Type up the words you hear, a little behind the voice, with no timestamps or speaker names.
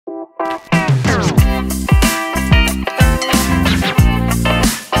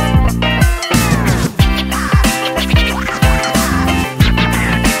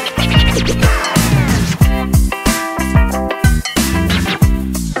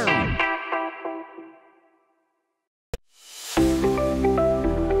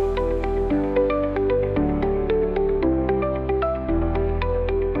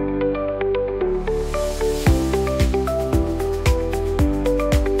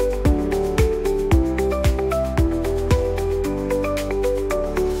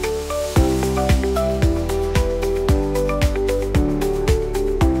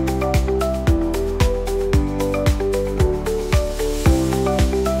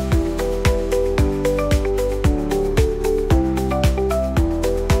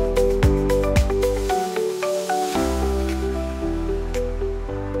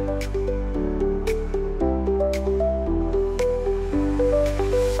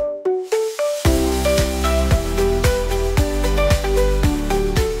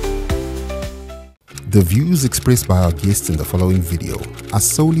The views expressed by our guests in the following video are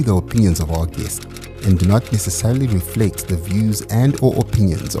solely the opinions of our guests and do not necessarily reflect the views and or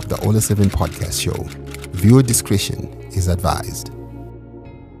opinions of the Ola 7 podcast show. Viewer discretion is advised.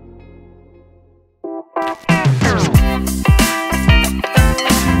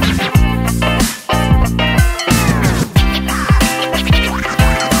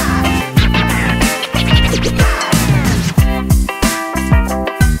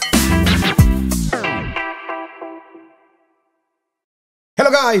 Hello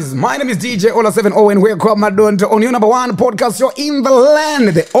guys, my name is DJ Ola 7 and welcome on your number one podcast show in the land,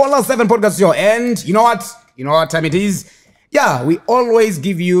 the Ola 7 podcast show. And you know what time it is? Yeah, we always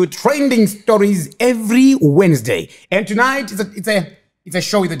give you trending stories every Wednesday. And tonight it's a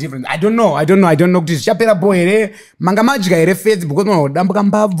show with a difference. I don't know. This chapela boy ere manga magic ere Facebook no dambuka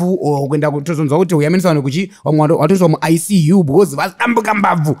mbavu o kwenda kutozonza kuti uyamenisana kuchi wamwando watozo mu ICU because dambuka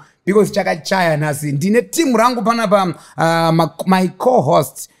mbavu because chakachaya nasi ndine team rangu pana pa my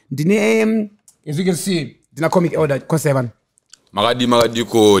co-host ndine as you can see ndina comic elder ko7 magadi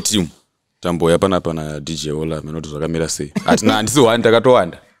ko team tambo yapana pana DJ Ola menoto zvakamira sei atina andisi wani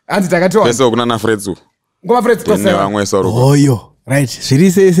takatowanda pese kuna na Fredzu ngoma Fredzu ko7 ne vamwe soro oyo right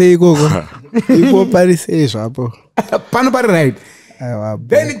zviri sei ikoko ipo pari sei zvapo pano pari right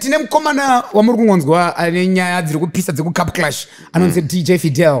then tine mukomana wamuri kungonzwa ane nyaya dziri kupisa dzeku cup clash anonzi DJ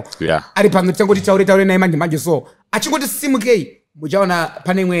Fidel ari pano tangoti taure naye manje so achingoti simukei muchaona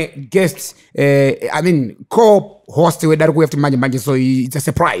pane imwe guest co-host wedari kuFT manje so it's a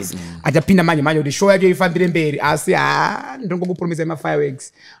surprise achapinda manje kuti show yacho ifambire mberi asi ndongokupromisa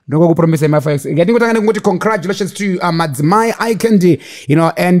ma-fireworks ngatingotanga ngoti congratulations to madzimai Ikendi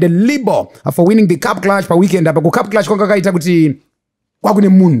and Libo for winning the cup clash pa weekend apa ku cup clash kwanga kaita kuti kwakune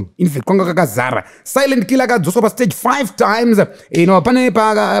munhu in fact kwanga kakazara silent killer akadzoswa pa stage 5 times pane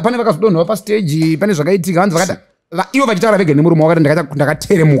vakazodonha pa stage pane zvakaitika vanhu vakati ivo vachitaura vege nemurume wakati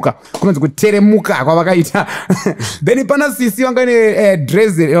ndakateremuka kunonzi kuteremuka kwavakaita then pana sisi vanga ne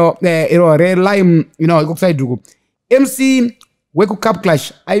dress relime kuside uku MC wekucup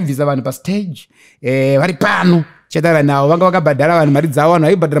clash aibvisa vanhu pastage vari pano chataura navo vanga vakabhadhara vanhu mari dzavo vanhu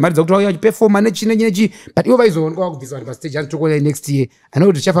vaibhadhara mari dzavo kuti vauya vachiperforma nechi but ivo vaizoonekwa vakubvisa vanhu pastage anitokola next year ana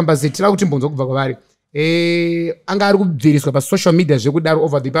kuti tichafamba sei tira kuti mbonzo kubva kwavari anga ari kubviriswa pa social media zvekudaro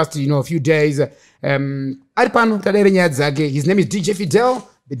over the past few days ari pano tadaire nyaya dzake. His name is DJ Fidel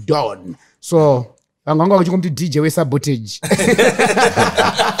the Don, so vanga vachingomti DJ wesabotage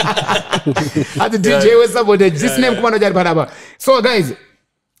ati DJ wesabotage this name kumana chari panapa. So guys,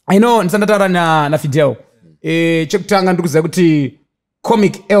 I know ndisandataura na Fidel chekutanga ndikuziva kuti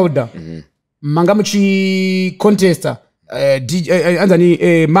comic elder manga muchi contester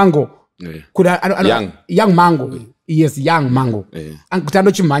anzani Mango young Mango yes young Mango kuti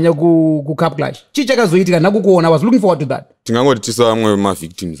anochimhanya ku cup clash chii chakazoitika nakukuona was looking forward to that tingangoti tisa vamwe ma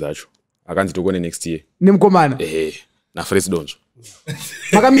victims acho akanzi tokone next year nemukomana na Fresh Donzo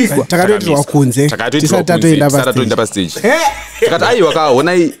makamiswa takatoitirwa kunze tisatoenda pa stage takati ai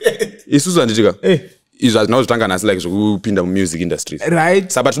wakaona isusu handitika izvo hazvina kuzotanga nhasi like zvokupinda mumusic industries right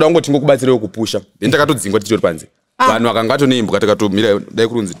saka toda kungoti ngokubatsirewo kupusha then takatodzingwa tichori panze vanhu vakanga vatoneimbwa takatomira dai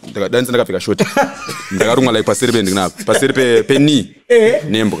kurunzi dai ndakapfeka shoti ndakarumwa like paseri pendinapo paseri peni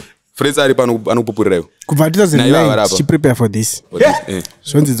nembwa Fritz ari pano anopupurirayo kubva 2009 tichiprepare for this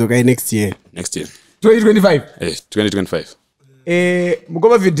zvonzidzokai next year 2025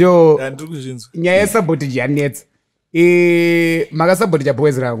 mukoma video nyaya yesabotage yanetsa makasabotage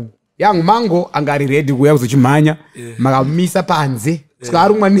boys rangu young Mango anga ari ready kuuya kuzochimhanya makamisa panze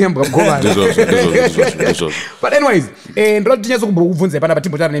sikarumwa nembwa mukoma. But anyways ndoti tinyatso kubvunza panapa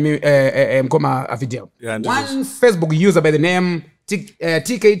timbotara nemi mukoma Fidel. One Facebook user by the name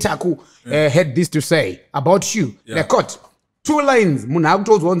TK Taku had this to say about you. They caught 2 lines munhu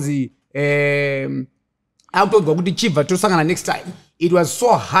akutodzwa kunzi akutodzwa kuti chibva tosangana next time. It was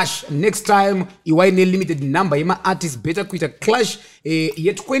so harsh. Next time, iwaine limited number yema artists better quit a clash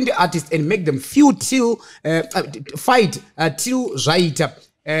yet 20 artists and make them feel till fight till zvaita.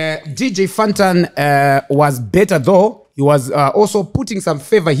 DJ Fantan was better though. He was also putting some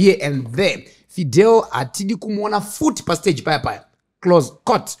favor here and there. Fidel atidi kumuona foot pa stage paya. Close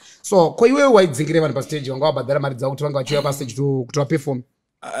cut. So kwa iwe waidzingire vanhu pa stage wanga wabhadhara mari dzavo kuti vanga vachiuya pa stage kuti perform.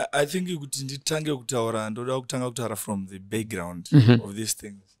 I think kuti nditange kutaura ndoda kutanga kutaura from the background of these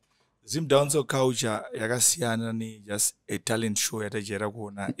things. Zimdanso culture yakasiyana ni just a talent show yatajera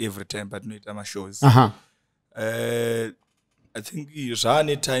kuona every time patinoita ma shows. I think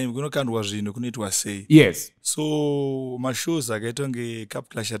zvane time kunokandwa zvinhu kunoitwa sei. Yes. So ma shows akaita nge cup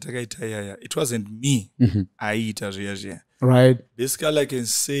clash atakaita yaya, it wasn't me aiita zviya. Right. Basically I can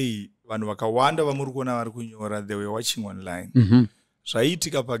say vanhu vakawanda vamuri kuona vari kunyora they were watching online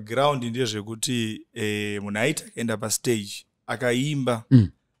zvaiitika paground ndezvekuti munhu aiti akaenda pastage akaimba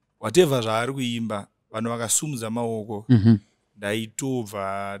whatever zvaari kuimba vanhu vakasumudza maoko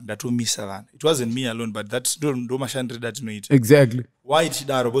ndaitobva ndatomisa vanhu. It wasn't me alone but that ndo mashandiriro atinoita. Exactly. Why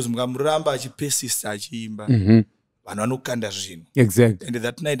tidaro because mukamuramba achipersista achiimba vanhu vanokanda zvinhu. Exactly. And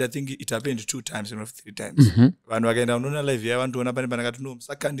that night I think it happened 2 times and 3 times. Vanhu vakaenda unoona live yavo vandoona pane panakati no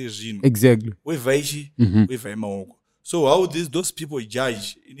musakande zvinhu. Exactly. Wevhaichi wevhai maoko. So how those people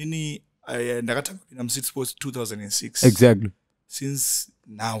judge inini ndakatanga kupinda muCity Sports 2006. Exactly. Since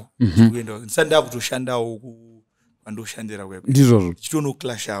now ndikuenda ndisanda kutoshandawo vandoshandira kwekwe ndizvozvo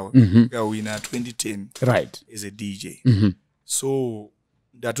chitonoclashawo ikawina 2010 right as a DJ. So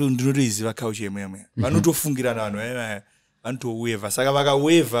ndinotoiziva culture yemwemwe vanotofungirana vanhu vanotoweva saka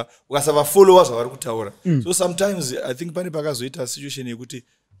vakaweva ukasavafollowa zvavari kutaura. So sometimes I think pane pakazoita situation yekuti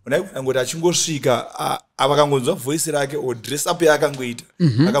unangoti achingosvika vakangonzwa voice rake or dress up yakangoita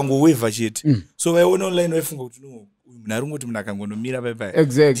akangoweva chete so vaiona online vaifunga kuti no munhu ari ngoti munhu akangonomira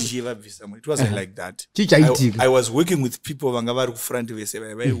tichivabvisa it wasn't like that. I was working with people vanga vari kufront vese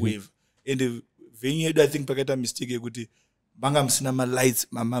vaiweva and venue yedu I think pakaita mistake yekuti vanga musina malights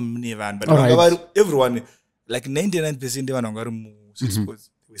mune vanhu but vanga vari everyone like 99% evanhu vanga vari muCity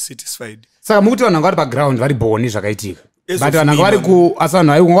Sports were satisfied. Saka mukuti vanhu vanga vari paground vari boni zvakaitika but vanhu vanga vari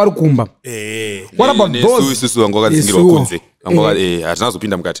asana vanga vari kumba. What about those? Isusu vanga vakadzingirwa kunze hatina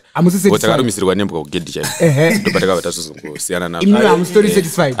zopinda mukati takarumisirwa nembwa kugedhi chaio ndopataka vatazozongosiyana namustori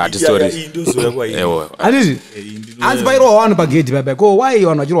satisfied hatistori handizvi hanzi pairwa vanhu pagedhi baba ko why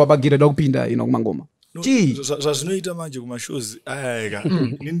vanhu vachirwa pagedhi ada kupinda kumangoma zvazvinoita manje kumashows ayaka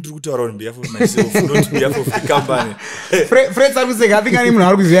nini ndiri kutaura on behalf of myself not behalf of the company. Fred ari kuseka I think ani munhu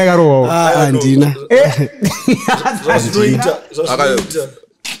ari kuziva yakarohwawo handina zvazvinoita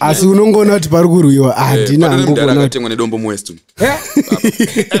asi unongona kuti pari kurwiwa handina akatemwa nedombo muwest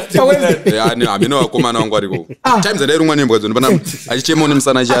hamino vakomana vangu variko times adairumwa nembwa dzonopana achichema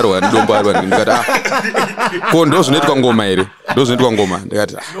nemusana achiarwa nedombo arwa ndikati ko ndo zvinoitwa ngoma here ndo zvinoitwa ngoma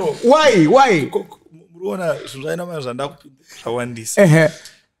ndikati why muriona zvinhu zvaina mana zvandakupinda zvawandisa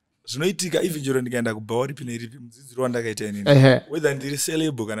zvinoitika even jero ndikaenda kubhawa ripi neripi mudzidziri wandakaita inini whether ndiri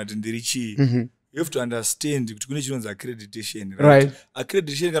celebo kana kuti ndiri chii you have to understand kuti kune chinonzi accreditation right?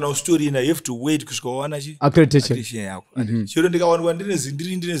 Accreditation kana ustorina you have to wait kusvika wawana accreditation yako chero ndikawanikwa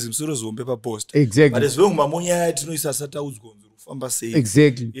ndine zimusoro zombe papost but as long mamonya tinoisa sataudzwa kufamba sei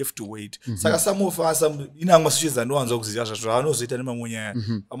exactly you have to wait saka samofasa ina amwe switches anowanza kuziva zvazvo zvavanozoita nemamonya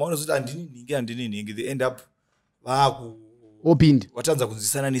pamanozoita handini ningi they end up vaku opinda watanza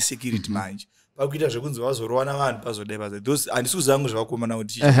kunzwisana nesecurity manje pakuita zvekunzi vazorowana vanhu pazodai those handisi kuzangu zvavakomana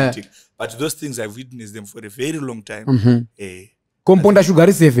kuti chichiitika but those things I've witnessed them for a very long time. Compounda sugar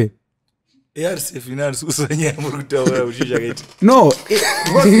ari safe ari safe ina handisi kuzonyaya muri kutaura kuti zvakaita no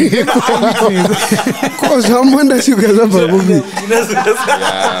ko zvamonda sugar zabva kupi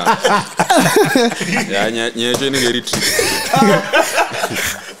nyaya cho inenge iri trick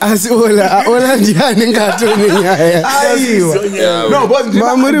asi ola ndiani ngatone nyaya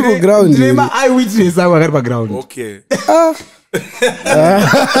mamuri kuground eyewitness ako akari paground okay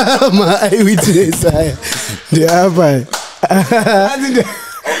eyewitness aya ndiapa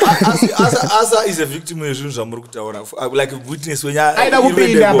Asa is a victim wezvinhu zvamuri kutaura like witness wenyaya aida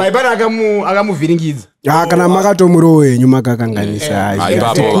kupinda baibara akamuvhiringidza kana makatomurowo wenyu makakanganisa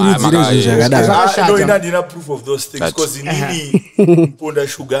kurudzire zvinhu zvakadaro ndina proof of those things because inini mponda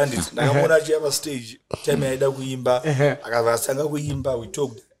sugar nditi ndakamuona achiava stage time aida kuimba akavasanga kuimba we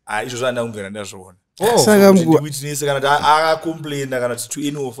talked izvo zvandakumvera ndazvoona saka witness kana kuti akacomplaina kana to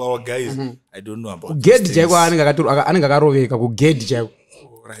any of our guys I don't know about kugedhi chaiko anenge akaroveka kugedhi chaiko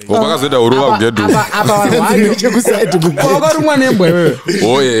vakazoita urova kugedhi wakarumwa nembwa iwewe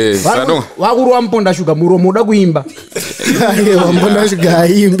wakurwa muponda shuga muromo uda kuimba wamuponda shuga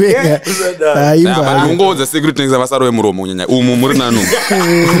aimbe ungoudza security next vasarove muromo nyanya umu muri nanu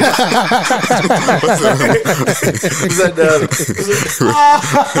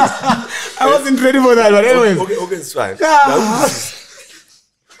I wasn't ready for that but anyways okay it's fine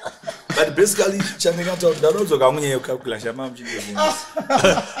but basically chandingataura ndanodzoka kamunyaya kukalkulasha mamuchindezini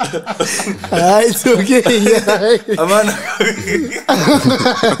it's okay amana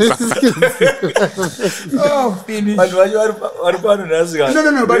finish vanhu vacho vari pano nhasika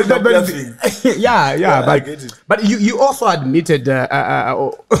no but you also admitted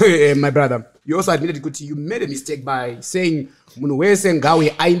my brother you also admitted kuti you made a mistake by saying munhu wese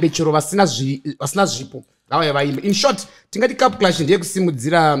ngawe aimbe chero vasina zvipo ngawe vaimbe in short tingati cup clash ndiye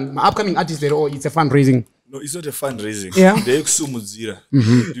kusimudzira upcoming artist there or it's a fundraising No, it's not a fundraising. Yeah. Ndeyekusumudzira.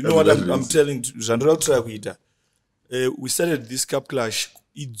 You know what I'm telling you? Zvandoda kutry kuita. We started this Cup Clash.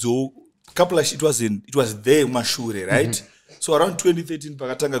 Cup Clash, it was there mashure, right? So around 2013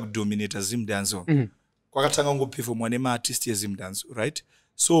 pakatanga kudominate Zim Dance. Kwakatanga ngoperformwa nemaartist yeZim Dance, right?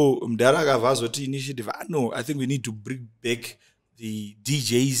 So mdara akavazoti initiative, no, I think we need to bring back the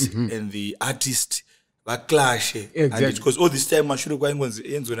DJs and the artists clash. Exactly. Because all this time mashure kwaingonzi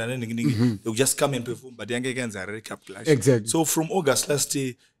enzo na nini they would just come and perform, but yange kanza Rare Cup Clash. Exactly. So from August last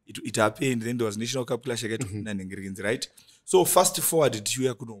year it happened, then there was National Cup Clash again right? So fast forward to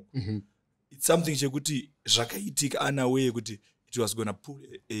you kuno. It's something chekuti zvakaitika anaway kuti it was going to pull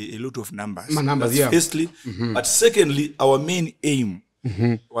a lot of numbers. That's firstly. But secondly, our main aim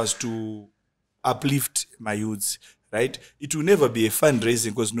was to uplift my youths, right? It will never be a fundraising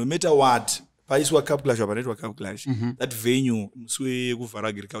because no matter what, Paiswa Cup Clash or Network Cup Clash, that venue, Mswe Guvara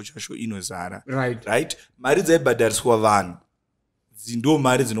Agriculture Show, Inozara, right? Maridza badarswa van. Zindo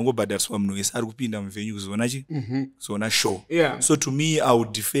mari zinongo badarswa mnogesa ari kupinda mvenue zona show. So to me, I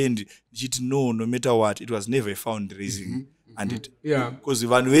would defend it. No matter what, it was never a fundraising. And it because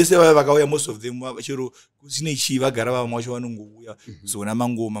vanhu vese vakauya, most of them chero kusine chi vagara vamwe vacho vanongouya zona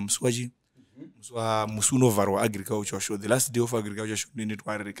mangoma musi unovharwa agriculture show, the last day of agriculture show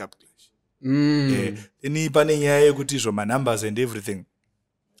ndoitwa Rare Cup Clash. Then pane nyaya yekuti numbers and everything.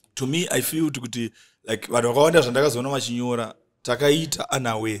 To me, I feel kuti like vanhu vakawanda zvandakazoona vachinyora takaita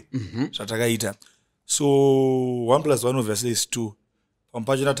anawe zvatakaita. So 1 + 1 obviously is 2.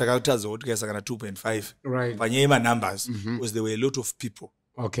 Pampachina takatadza kuti kaisa kana 2.5 panyaya numbers because there were a lot of people,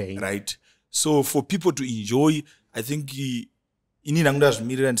 right? So for people to enjoy, I think inini nanguda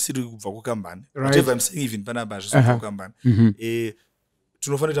zvimirira ndisiri kubva kukambani, whatever I'm saying, even panapa zvisi kukambani,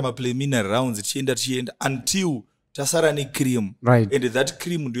 tinofanira ma preliminary rounds tichienda until tasara ne cream, and that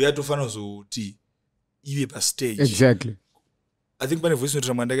cream ndio yatofanira zoti ive pa stage. Exactly. I think pane voice note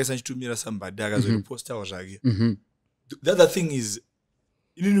ramandakaisa chitumira somebody akazorepostawo zvake. The other thing is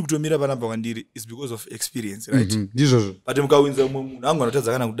inini kutomira panapa kwandiri is because of experience, right? But mukawinza umwe munhu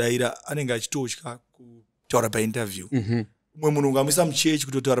anganotadza kana kudaira anenge achitotya kutaura painterview. Umwe munhu ungamisa muchechi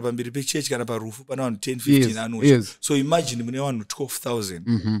kutotaura pamberi pechechi kana parufu pana vanhu 10-15 anotya. So imagine mune vanhu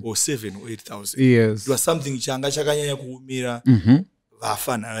 12,000 or 7 or 8,000. It was something changa chakanyanya kuumira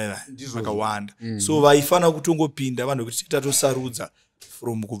vafana vakawanda. So vaifana kutongopinda vanhu kuti titatosarudza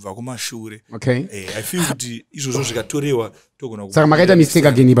from kubva kumashure. I feel kuti izvozvo zvikatorewa togona saka makaita mistake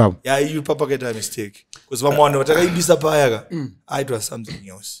again ipapo. You papa kaita mistake because vamwe vanhu vatakaimbisa paya it was something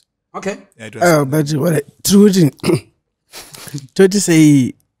else. But what truly toti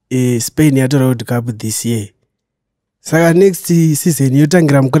say Spain yatora World Cup this year, saka next season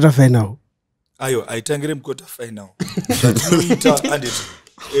yotangira quarter final. Ayo aitangire quarter final. Zvatinoita and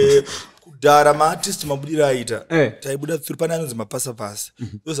kudhara maartist mabudira aita taibuda tiri pane anonzi mapasa-pasa.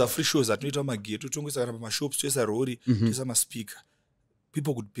 Those are free shows atinoita mageto tongesa kana pamashops toisa rori toisa maspika,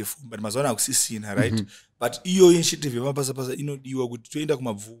 people could perform, but mazuva ano hakusisina, right? But iyo initiative yemapasa-pasa inodiwa kuti toenda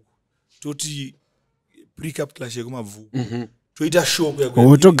kumabvuku toti pre-cup clash yekumabvuku toita show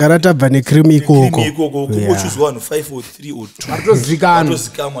togara tabva necream ikoko kumbochinzwa vanhu 5 or 3 or 2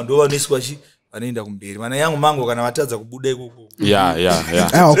 atozikamwa ndo vanoiswa vanoenda kumberi. Mana yangu mango kana vatadza kubuda ikoko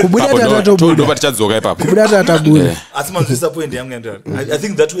kubuda tatatobuda tichadzoka ipapo kubuda tatabuda. Asi manzwisa point yangu yandari. I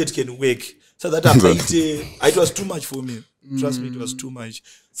think that way it can work. So that it was too much for me. Trust me, it was too much.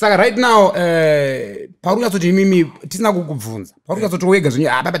 Saka right now parukatsoti mimi tisina kukubvunza parukatsoti wega zvinyi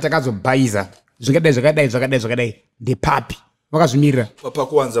apa takazobhaiza zvakadai ndepapi wakazvimirira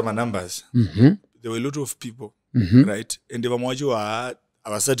pakuwanza manumbers. There were a lot of people, right? And vamwe vacho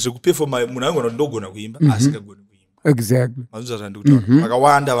havasati zvekuperforma munhu angona ndogona kuimba asingagoni kuimba. Exactly. Mazvizva zvandikutaura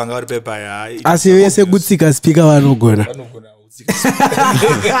vakawanda vanga vari pepaya asi vese kutsika spika vanogona kutsika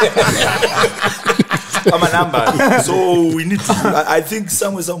numbers. So we need to I think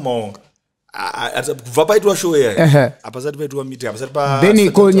somehow kubva paitwa show here hapasati paitwa meeting hapasati pa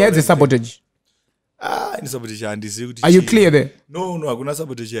then nyaya dzesabotage ini sabotage handizivi kuti are you clear there? No hakuna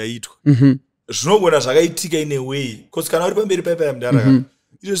sabotage yaitwa. Zvinogona zvakaitika in a way because kana uri pamberi paipaya mudhara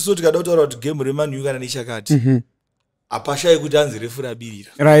izvo zviso tikada kutaura kuti game reManu kana nechakati hapashai kuti hanzi refu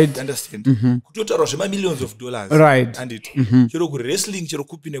rabirira, right? Understand? Kutotaura zvema-millions of dollars, right? And chero kuwrestling chero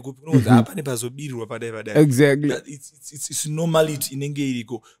kupi nekupi unonzi hapane pazobirirwa padai. Exactly. It's normality inenge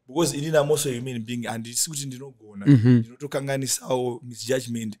iriko because inini am also a human being and isi kuti ndinogona ndinotokanganisawo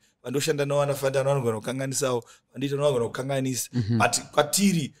misjudgment. Vandoshanda navo vanofanda vanogona kukanganisawo vandoita vanogona kukanganisa, but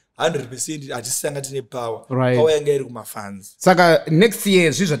kwatiri 100% hatisanga tine power yanga iri kumafans. Saka next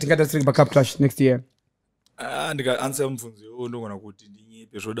year zvizvo zvatingatarisira pacup clash next year ndikaansa mubvunzo iwowo ndogona kuti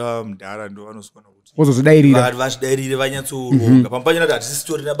ndinyepe zvoda mudhara ndo vanoswana kuti wozozidairira vachidairire vanyatsoronga pamupachena kuti hatisi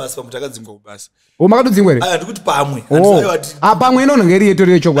titorina basa pamuti akadzingwa kubasa makatodzingwa here ndikuti pamwe pamwe inono ngeri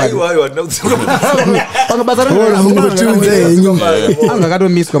yetori yechokwadi panga basa anga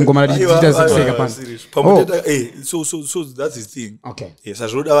akatomiswa mkomana tichita zekusheka pano so that's his thing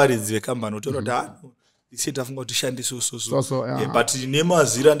sazvoda varidzi vekambani otora kuti isi tafunga kuti shandise usoso but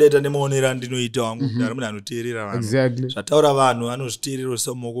nemazira ndaita nemaonera ndinoita wangu kudara munhu anoteerera vanhu zvataura vanhu anozviteerera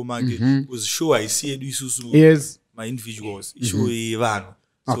samumaoko make because show haisi yedu isusu maindividuals ishow yevanhu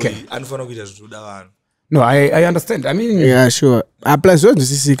so anofanira kuita zvinoda vanhu. No, I understand. I mean, yeah, sure. Plus, what is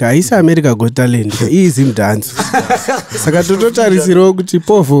this? Is America Got Talent? He is him dance. Saka totarisiro kuti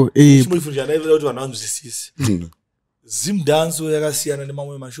povo. Chimufundisha ndaiva kuti vanhu vanozwisisa. Zim dance yakasiyana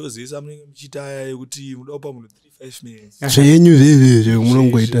nemamwe mashows ese amunenge muchiita aya yekuti muda kupa munhu 3-5 minutes. Zvenyu zvezve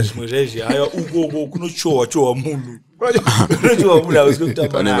munongoita. Zvimwe zvezve haya uko kunochowa munhu. Kunochowa munhu awisi kutamba.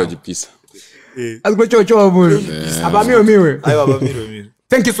 Panenge chipisa. Azikuchowa munhu. Abamiwe. Aiwa abamiwe.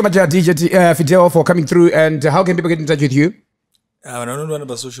 Thank you so much, DJ Fidel, for coming through. And how can people get in touch with you? I don't know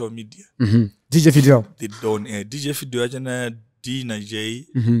about social media. DJ Fidel. They don't. DJ Fidel, D na J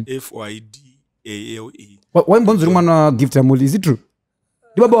FYDALE. When bonds room gift amul, is it true?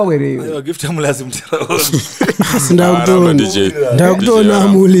 Do baba were? I gift amul as mtara. Ndakutona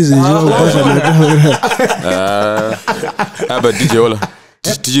amuli zinjo but DJ Ola.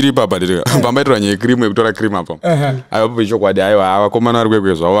 Tichiri papa ndiri pambaitwa nyekrimu ekutora cream apa ayo bicho kwadi ayo avakomana ari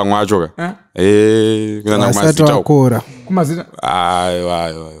kwekwezva vamwe achoka kunyanya kumazita kumazita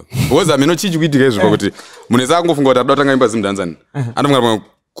ayo because amino chichi kuitika izvo kuti munhu ese akungofunga kuti ada kutanga imba zimudhanzani anofunga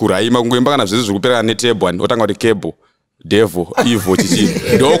kuraima kungoimba kana zvese zvikupereka netable and otanga kuti cable devil evil chichi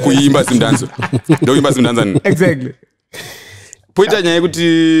ndokuimba zimudhanzo ndokuimba zimudhanzani exactly poita nyaya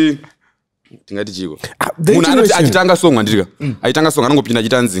yekuti tingati chiko munhu achitanga song andika aitanga song anongopinda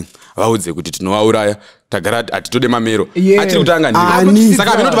achitanzi vaudze kuti tinovauraya tagara atitode mamero achiri kutanga ndiko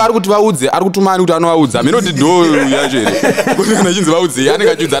saka aminoti vari kuti vaudze ari kutumani kuti anovaudza aminoti ndo yacho here kuti kana chinzi vaudze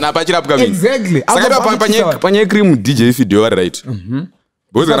anenge achiudzana apa achirapwa mingi saka panyaya cream DJ Fidel vari right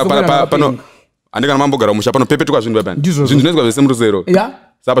because kana pano andikana mambogara musha pano pepetuka zvinhu papani zvinhu zvinoizwa zvese murusero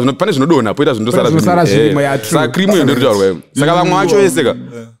saka pane zvinodonha poita zvinodosara saka krimu iyo ndoritaurwa saka vamwe vacho veseka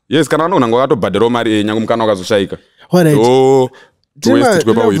yes kana vanogona vakatobhadharawo mari nyange mukana wakazoshaika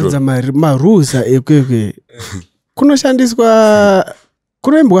tinabvunza marusa ekwekwe kunoshandiswa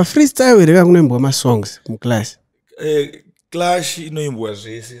kunoimbwa freestyle here kana kunoimbwa masongs muclass clash inoimbwa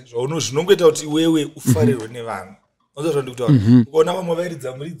zvese zvinongoita kuti iwewe ufarirwe nevanhu ndikutaura ukaona vamwe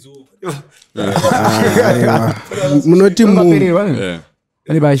vairidza muridzo munoti vane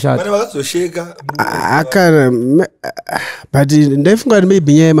vakazosheka akana but ndaifunga kuti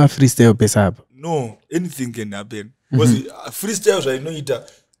maybe nyaya yemafreestyle pesa apa no anything can happen because freestyle zvainoita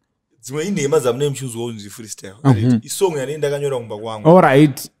dzimwe inhema dzamunei muchinzwa unzi freestyle isong yanei ndakanyora kumba kwangu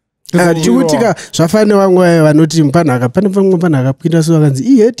alright chikutika zvafanira vamwe vanoti mupanhaka pane vamwe panhaka apinda so vakanzi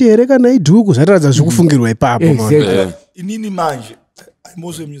iheti here kana idhuku zvataradza zvekufungirwa ipapo inini manje I'm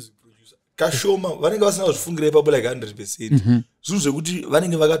also a music producer kashoma vanenge vasina kuzvifungira ipapo like 100% zvinhu zvekuti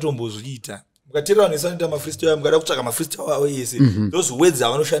vanenge vakatombozviita mukateerera vanhu esanoita mafreestyle mukada kutsvaka mafreestyle avo yese those words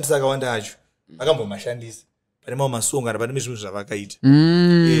avanoshandisa akawanda acho vakambomashandisa pane mamwe masong kana pane zvinhu zvavakaita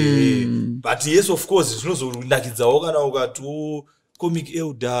but yes of course zvinozonakidzawo kana ukatiwo comic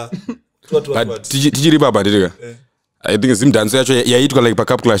elder tichiri papa ndirika I think zimudhanzo yacho yaitwa like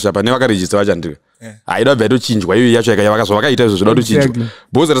pacup clash apa nevakaregister vacho andika haida bva yatochinjwa iyo yacho yakazvavakaita izvo zvoda kutochinjwa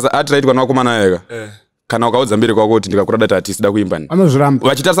because rasa atiraitwa nawakomana yaka kana ukaudza mberi kwako kuti ndikakura data hatisida kuimba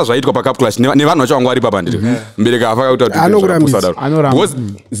vachitarisa zvaitwa pacup clash nevanhu vacho vanga vari papa ndiri mbereka afakakuta because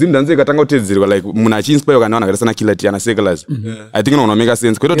zimudhanzo ikatanga kutedzerwa like munhu achiinspire kana vanhu akaita sana kilati ana seculars I think inogona make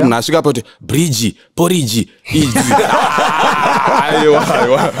sense kwete kuti munhu asvika apa kuti bridge porridge idzi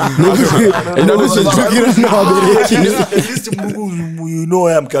you know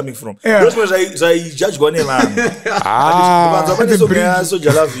where I'm coming from. That's where I judge one man. Vanza so kaya so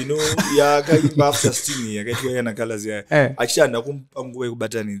jalavino ya kaimba after sting yakatiwa yana colors ya. Achishanda kumpa nguwe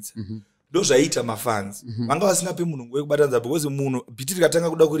kubatanidza. Ndo zvaita mafans. Vanga vasingape munhu nguwe kubatanidza because munhu biti rikatanga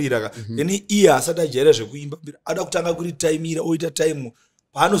kuda kurira ka. Yani iya asati ajera zvekuimba ada kutanga kuri timeira oita time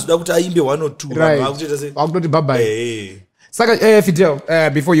paanozoda kuti aimbe 1 or 2 vanhu vakutoita se. Vakutoti bye bye. Saka Fidel,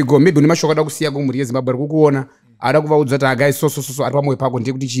 before you go, maybe unimashoko da kusiya kumuri yeZimbabwe kukuona ada kuvaudza kuti agai so ari pamwe pako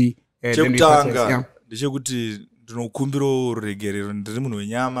ndekuti chi chekutanga ndechekuti ndinokumbira ruregerero ndiri munhu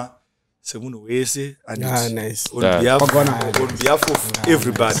wenyama semunhu wese and on behalf of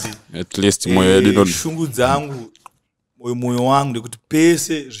everybody at least moyo yedu shungu dzangu moyo wangu ndekuti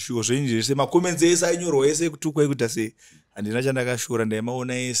pese zvishuwo zvenyu zvese makoments ese ainyorwa ese kutukwa ekuti ase handina chandakashora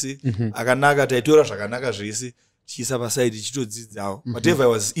ndaimaona ese akanaka taitora zvakanaka zvese tichiisa pasaidi tichitodzidzawo whatever I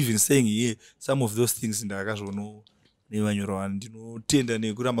was even saying here some of those things ndakakazvono nevanyora ndinotenda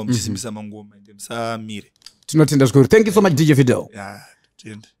nekuramba muchisimbisa mangoma ende musamire tinotenda zvikuru. Thank you so much DJ Fidel. yeah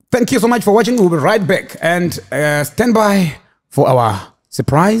tenda. Thank you so much for watching. We'll be right back and stand by for our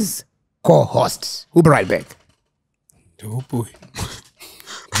surprise co-host. We'll be right back. Oh boy.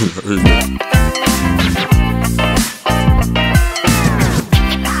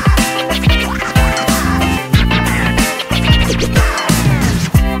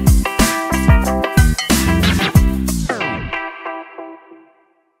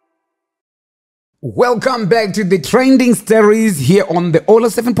 Welcome back to the trending stories here on the Ola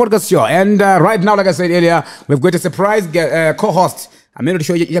 7 podcast show. And right now, like I said earlier, we've got a surprise co-host. I'm going to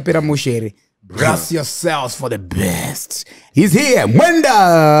show you Yapira Mushere. Brace yourselves for the best. He's here. Mwenda!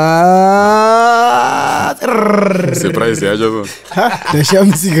 Surprise, yeah, just.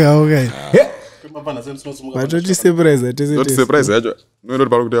 Ndashamsika okay. Yeah. Batoti surprise atese. Not surprise, yeah, just. No, not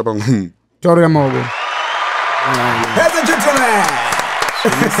about to happen. Tori Amogo. Ladies and gentlemen,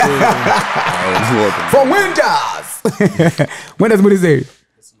 for Winters. Winters Murizei.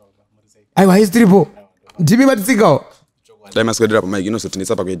 Aiwa, he's triple. Jimmy Matsiko. Dai masikadira apa Mike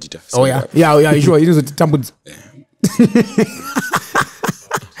inozotinetsa pakuedita. Oh yeah. Yeah, sure. Inozotitambudza.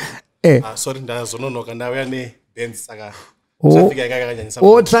 Sorry ndazononoka ndauya nebenz saka traffic yakanyanyisa.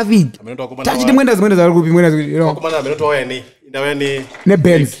 Oh, traffic. Tachiti Mwenders ari kupi Mwenders, you know. Komana amenotoya ndauya ne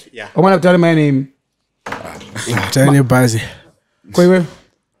Benz. Omwana kutari my name. Tane basi. Koiwe.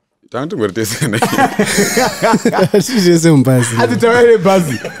 Tanto ngwertesena. Sijese mbasi. Atitawele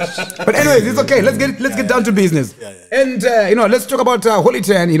basi. But anyways, it's okay. Let's get down to business. And let's talk about Holy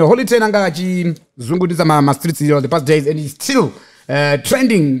 10. Holy 10 anga achizungudisa ma streets the past days, and he's still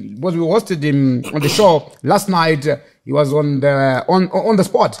trending. Because we hosted him on the show last night. He was on the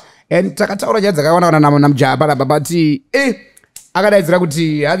spot. And takataura jadzakaona namjaba babati akadaidzira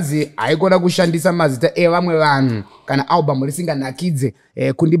kuti hanzi haigona kushandisa mazita evamwe vanhu kana album risinganakidze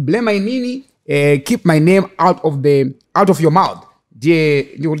kundiblema inini keep my name out of your mouth ndiye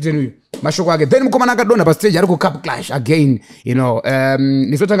ndikutenuyo mashoko ake. Then mukomana akadonha pastage ari kucup clash again,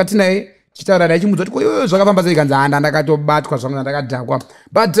 nisotanga tinaye chitaura naye chimudza kuti koyo zvakafamba sei kanzi handa ndakatobatwa zvangu ndakadhakwa.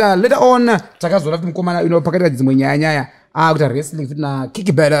 But later on takazora kuti mukomana pakati kadzimwe nyaya akuita wrestling fit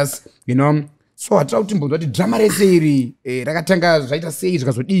naKiki Batters, so hatira kuti mbonzwa kuti drama rese iri rakatanga zvaita sei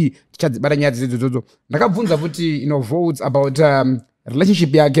zvikazodii tichadzibata nyaya dzidzodzo. Ndakabvunza kuti votes about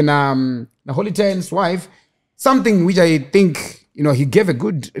relationship yake na Holy 10's wife, something which I think he gave a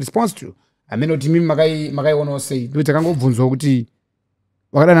good response to. Kuti mimi makaiona sei ndokuti takangobvunzwa kuti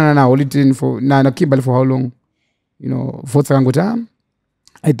wakadanana na Holy 10 na Kimberly for how long, votes akangoti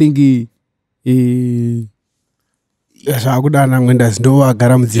I think zvakudana Mwenders ndo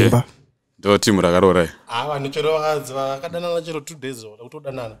wagara mudzimba. Ndo timu rakarora. Vanochero vakadanana chero 2 days oda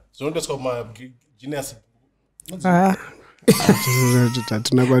kutodanana. Zvinodeswa kuma genius.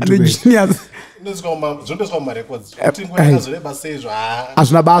 Tatina kwatu. Genius. Zvinodeswa kuma records. Kuti ngwe yakazoreba sezvo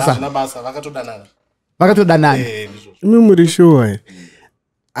hazvina basa. Hazvina basa vakatodanana. Vakatodanana. Imi muri sure.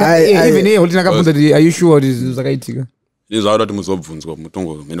 Even here Holy nakabvunza kuti are you sure kuti zvakaitika? Izvauda kuti muzobvunzwa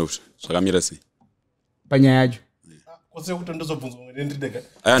mutongo mene kuti zvakamira sei panyaya yacho. Kose kuti ndozobvunzwa nendidega.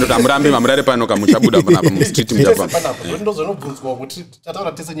 Ndoti amurare pano kamuchabuda panapa mustreet muchapa. Ndozonobvunzwa kuti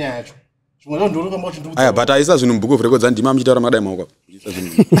tataura tese nyaya yacho. Zvimwe ndoro kamba kuti ndikuti. Aya but aisa zvinhu mubook of records andima muchitaura makadai maoko. Isa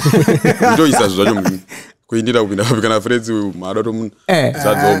zvinhu. Ndoisa zvacho kuindira kupinda kana friends mara to munhu.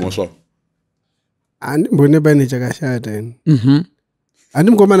 Zadzo moswa. Andimbone pane chakashata.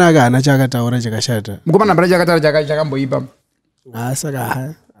 Andimukomana akana chakataura chakashata. Mukomana mbara chakataura chakamboipa.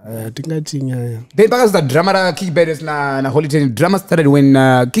 Saka tingati nyaya. Then because the drama ra Kiki Batters na Holy 10, drama started when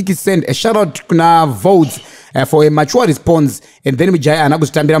Kiki sent a shout out kuna votes for a mature response, and then Mijaya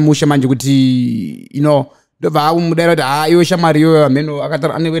anakustambira musha manje kuti ndobva umudaira kuti iwe shamari yo ameno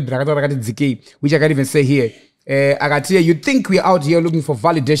akatara anewedra akatara kati dzikei, which I can't even say here. Akati, you think we're out here looking for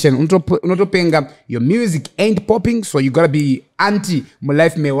validation, unotopenga your music ain't popping, so you gotta be anti mu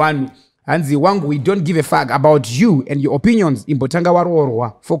life me wanu. Hanzi wangu, we don't give a fuck about you and your opinions. Imbotanga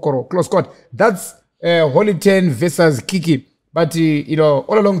warorwa fokoro close court. That's Holy 10 versus Kiki. But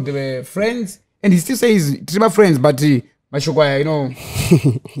all along they were friends, and he still says triba friends. But mashoko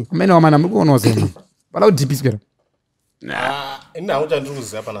mena wamana mukuona sema. But how deep is better? Ina uta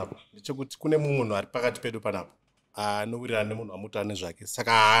ndikuziva panapa. Ndichokuti kune munhu ari pakati pedu panapa. Anowirirana nemunhu amutane zvake.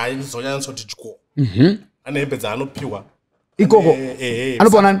 Saka izonyanya kuti chiko. Ane hembe dzaanopiwa. Ikoko.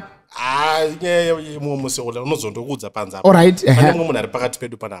 Anopona. nyaya yemumwe musi ula unozondokudza panze All right. pane mumwe munhu ari pakati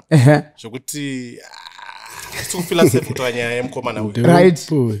pedu panapa zvokuti sikufila safe kutaura nyaya yemukomana uyu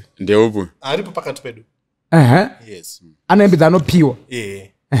Right. ndeupo aripo pakati pedu yes Anoembedza anopiwa.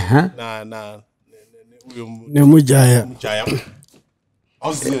 uyu nemujaya mujaya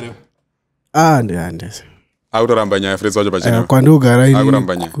auzivi here ndihande akutoramba nyaya freds wacho pachina kwandogara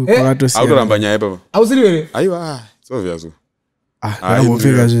Akuramba nyaya. akutoramba nyaya ipapa Ausiri here? aiwa sovia so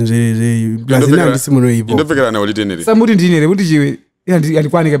ndamupfeka zvinhu zvazina handisi munoipo indopfekera naolitenere Samuti ndini here kuti chiwe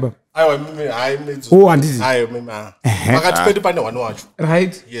andikwanike baba. aiwa mimi hai Oh handisi. ayo mimi pakati pedu pane hwani wacho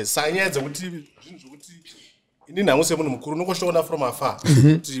Right. yes sanyaya dzekuti zvinhu zvokuti ini nhangu semunhu mukuru unongoshoona from afar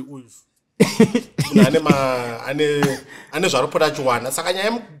kuti uyu munhu ane zvaripota achiwana saka nyaya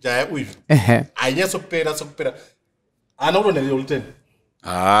yemujaya uyu hainyatsokupera sokupera haana kudonherera uliteni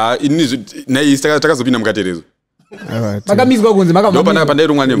inini nai takazopinda mukaterezo Makamizwa kunzi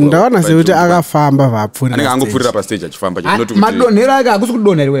ndopandairumwa ndaona sekuti akafamba vapfuura anenge angopfuurira pastage achifamba madonhero ake hakusi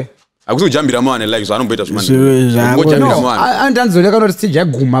kudonherwe. hakusi kujambira mawane like zvanomboita Zvangojambira Andanzoleka kuti stage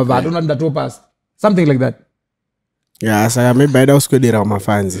yaguma vato ndatopasa. Something like that. ya saka maybe aida kuswedera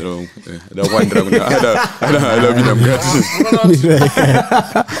kumafanzi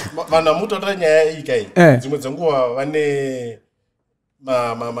vanhu vamutotora nyaya iyi kai dzimwe dzenguva vane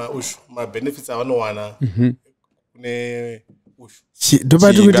mabenefits avanowana kune ushu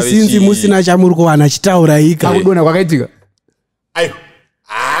ndopati kuti sinzi musina chamuri kuwana chitaura ika Pakudonha kwakaitika. aiwa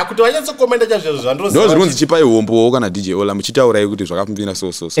kuti vanyatsokomenda chazvezvo ndozviri kunzi chipai hombowo kana dj ola muchitaurai kuti zvakapfumbira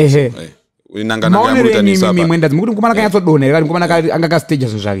Maonero enyu mwenda dzimokuti mukomana kanyatsodonha kana mukomana anga kastaja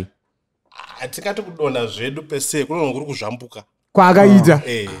zvinhu zvake. hatikati kudonha zvedu pese kunonga kuri kuzvambuka Kwaakaita.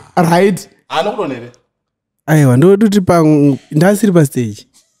 Right. haana kudonha here aiwa ndodoti ndasiri pastage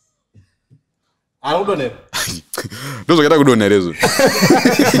haana kudonha here ndozvakaita kudonherezo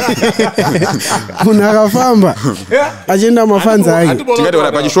munhu akafamba achienda mafanzi ake tingati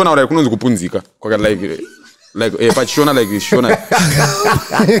ora pachishona ora kunonzi kupunzika kwakati like pachishona like shona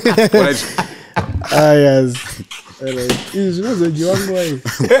yes izvi zvinozodyiwa nguva iyi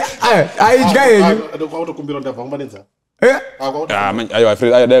Aidya yenyu. kwakutokumbira ndabva kumanenza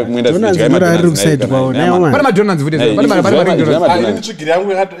ari kusaidi kwavo Pane madonanzi futi. Pane tsvigiri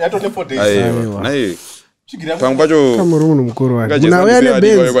yangu yatone 4 days pamwe pacho kamuri munhu mukuru wani munhu auya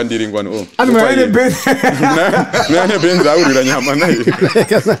nebenzi kwandiri ngwani ane benzi aurira nyama nai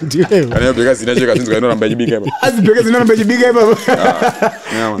kana bheka zina cheka zinzwa inoramba ichibika ipa azibheke zinoramba ichibika ipa.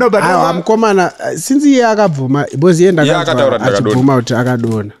 No but aiwa mukomana sinzi iye akabvuma bozi iye ndakabvuma kuti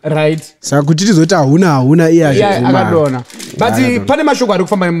akadonha right. saka kuti tizoti hauna iye akadonha. But pane mashoko ari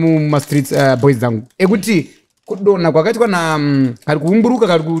kufamba mumastreets boys dzangu ekuti kudonha kwakati kana kari kuumburuka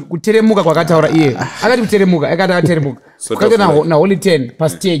kari kuteremuka kwakataura iye akati kuteremuka akati akateremuka kwakaita na holy 10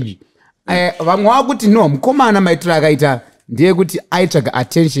 pastage. Vamwe vakuti no mukomana maitiro akaita ndeyekuti aitsvaga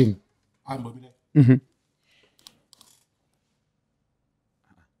attention.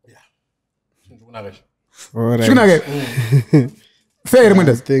 Zvikunaka fair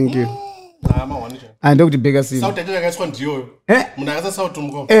mwendas. thank you Ndokuti bheka sini sauti yacho yakaiswa ndiyoyo munhu akasa sauti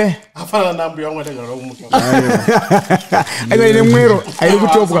mukoma afanana nambuya wangu atagara kumuta aiwa ine mwero airi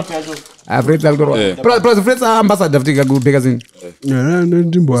kutopwa Freds akutorwa plus Freds ambassador futi kakubheka sini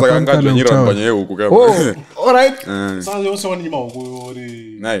nzvimbo saka angadzvanyirwa nyaya yehuku all right. saka yose wani mahuku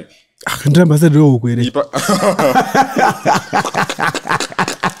uri nai ndirambasador wehuku here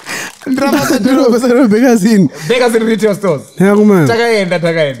ndirambasador bheka sini retail stores yakumana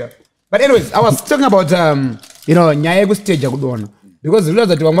takaenda. But anyways, I was talking about nyaya yekustage kudonha because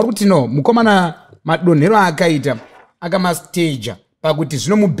zviroza kuti vamwe vari kuti no mukomana madonhero akaita akamastaja pakuti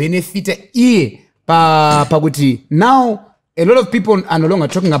zvinomubenefita iye pakuti now a lot of people are no longer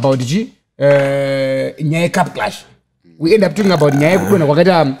talking about nyaya yecup clash. We end up talking about nyaya yekudonha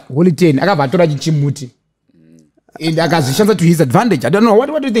kwakaita holy 10 akabva atora chichimuti and akazvishandisa to his advantage. I don't know,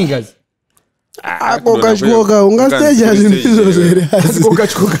 what do you think guys? akokatyoka ungastaja zvinhu izvozvo here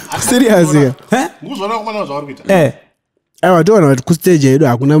serious nguzvona kumana zvavari kuita aiwa toona kuti kustaja yedu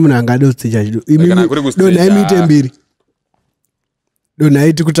hakuna munhu angade kustaja chido donhai muite mbiri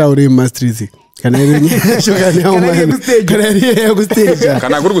donhai tikutaurei mumastreets kana iri nyasho kana iri yekustaja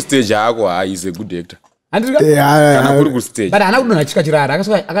kana kuri kustaja ako is a good actor Kana kuri kustaja but haana kudonha chika chirara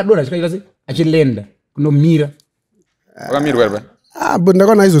akadonha chika chirase achilenda kunomira wakamirwa ripa but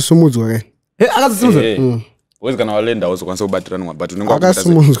ndakaona aizosumudzwa kai akazisimudzwa wezi kana walenda wozokwanisa kubatirana mabhati unenge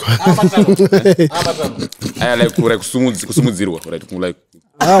akasimudzwa like kusumudzirwa like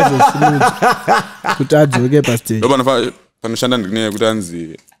azosumudzwa kuti adzoke pastage ndo panoshanda ndine kuti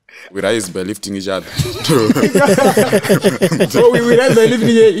anzi We rise by lifting each other. So we rise by lifting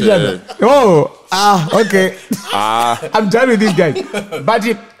each other. Okay. I'm done with this guy. But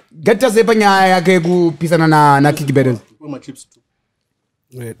get us a panya yake kupisana na Kiki Battles.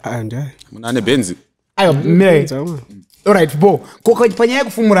 Munane Benzi. Ayo me. Alright, bo. Koko panya yake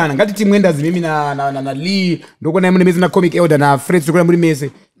kufumurana. Ngati team wenders mimi na Lee ndoko na mune mezi na Comic Elder na Fred tukuna muri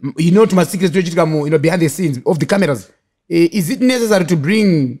mese. You know to my secrets to behind the scenes of the cameras. Is it necessary to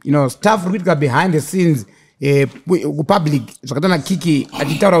bring, staff behind the scenes public? Zvakatana Kiki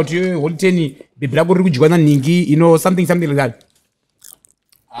atitaura kuti Holiteni bebe rako riri kudyiwa naningi, something like that.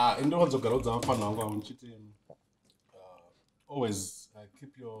 Indovadzogara udzavafana wangu aunchiti always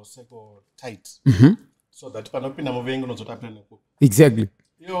keep your circle tight. So that panopinda muvengi unozotapira neko. Exactly.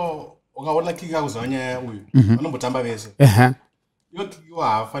 Iyo ukaona Kiki akuzwa nyaya uyu vanombotamba vese. Yo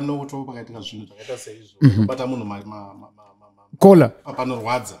hafanira kuto pakaitika zvinhu zvakaita seizvo kubata munhu kola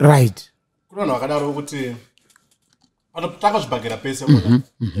panorwadza. Right. Kune vanhu vakadaro kuti panotanga zvibhagera pese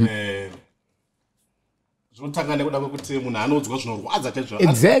zvinotanga nekuda kwekuti munhu anodzwa zvinorwadza chaizvo.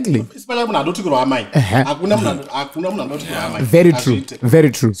 Exactly. Especially munhu anotukirwa amai. Hakuna munhu anotukirwa amai. Very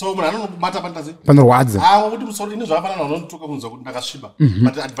true. So munhu anobata panorwadza. Kuti musoro ine zvakafanana nonotuka kunzwa kuti ndakasviba.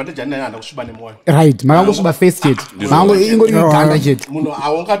 But advantage ani anda kusviba nemwoyo. Right. Makangosviba face chete. Ingori ganda chete. Munhu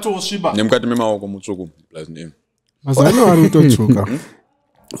aungatosviba. Nemukati memaoko mutsvuku plus name. Mazano wari kutotsvuka.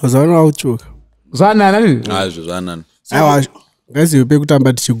 Mazano wakutsvuka. Zvanana nini? Zvanana. Aiwa, ngaziwe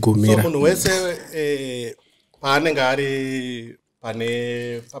pekutamba tichigumira. So munhu wese paanenge ari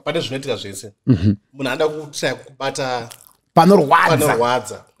pane zvinoitika zvese. Munhu anoda kutraya kubata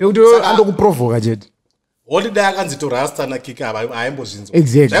panorwadza. Pekuti andokuprovoka chete. Holiday akanzi to Rasta na Kiki haimbozvinzwa.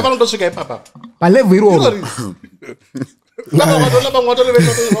 Exactly. Zvaifanira kutosvika ipapa. Palevel iroro.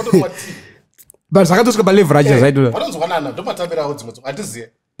 But zvakatosvika palevel racho zvaitoda. Vanonzwanana ndomatambirawo dzimwe hatiziye.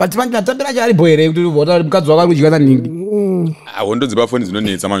 But manje matambira chaari boy here kuti vota mukadzi wako ari kudyiwa naningi. Hondodzipa foni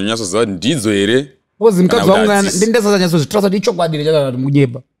dzinonetsa manhu nyatsoziva kuti ndidzo here. Because mukadzi wangu ndindasasanyatsozvitrasa kuti ichokwadi chakati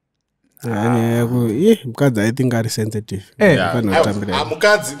munyeba. Mukadzi I think ari sensitive.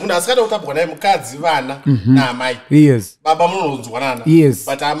 Mukadzi munhu asikada kutambwa naye mukadzi vana naamai. Yes. Baba munonzwanana. Yes.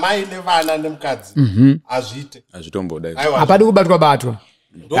 But amai nevana nemukadzi azviite. Azvitomboda. Hapadi kubatwa.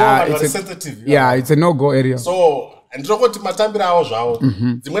 Yeah, it's a no-go area. So ndinokoti matambiro avo zvavo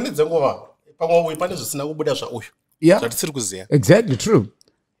dzimweni dzenguva pamwe uyu pane zvisina kubuda zvauyu zvatisiri kuziva. Exactly, true.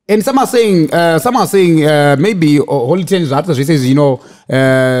 And some are saying maybe Holiten says,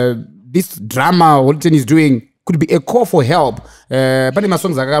 this drama Holiten is doing could be a call for help. Pane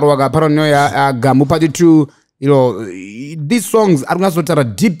masongs akaroga paranoia gamu padi to these songs are not sort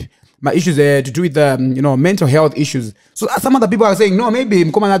of deep issues to do with mental health issues. So some other people are saying no, maybe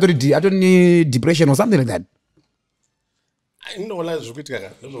I don't need depression or something like that. Inola zvikuitika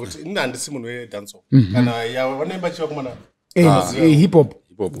zvokuti ina handisi munhu wedanso kana vanemba chiva komana hip hop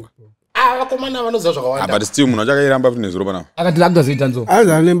vakomana vanoziva zvakawanda. But still munhu achakairamba kuti nezuro panapa akati lakutozii danso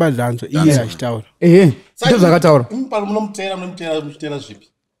azanemba danso iye achitaura ndo zvakataura pano munomutera zvipi.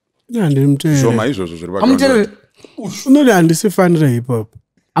 Handiri muteereri. Shoma izvozvo zviri amuteereri unoti handisifanira hip hop.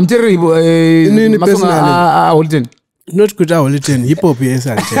 amuteereri masonga Holiten. Not kuti Holiten hip hop yes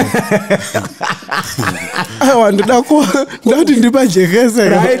handiteereri. Aiwa ndati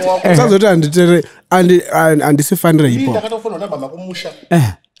ndipajekese usazoti handiteereri handisifanira hip hop. Ndakatofonwa nababa kumusha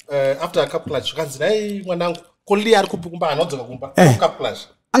after a cup clash kanzi dai mwanangu Koli ari kumba anodzoka kumba cup clash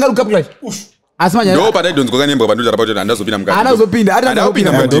angari cup clash asi manje ndo pataidonzwa kanembwa pandoda rapoti andazopinda mukati anazopinda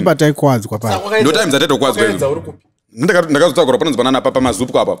atazopinda ndo pataikwadzwa papa ndo time dzataitokwadzwa izvo ndakazotakurwa panonzwanana apa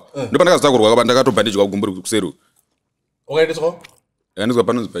pamazupu apa ndo pandakazotakurwa apa ndakatobhandijwa kugumburi kuseru wakaendeswa ndakandiswa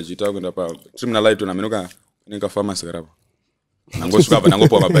panonzi pachita kuenda pa terminal light na minoka neka pharmacy karapa nangosvika apa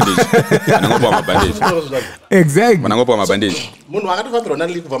nangopuwa mabhandeji exactly nangopuwa mabhandeji munhu akatofambirwa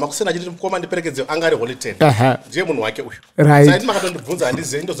nani kubva makusena achiti koma ndiperekedze anga ari Holiten ndiye munhu wake uyu right makatondibvunza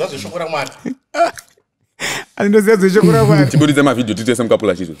handizivi ndoziva zveshoko ramwari andoziva zveshoko ramwari tiburitse mavideo titese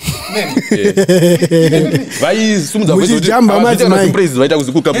mukapula chizvo vaisumudza muchijamba vaita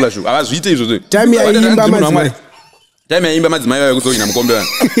kuzi kukapula shu havazviite izvozvo time yaimba madzimai vaya kuzoina mukombe vanhu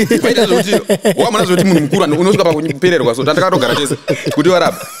vaita zvokuti wakamona zvoti munhu mukuru unosvika pakupererwa so tandakatogara chese kuti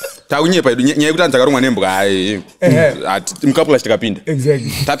warapa taunyepa nyaya yekuti anzi akarumwa nembwa hai mukapulash tikapinda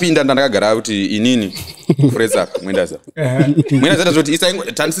Exactly. tapinda ndakagara kuti inini fresa mwendasa mwendasa tazoti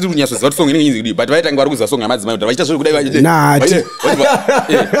tanisiri kunyatsoziva kuti song inenge inzi kudii but vaitanga vari kuziva song yamadzimai kuti vachiita zvori kudai vachiti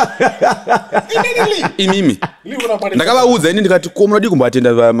imimi ndakavaudza ini ndikati ko munodi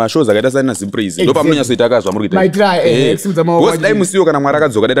kumboatenda mashows akaita sani nazipraise ndo pamunonyatsoita akazva muri kuita dai musiwo kana mwari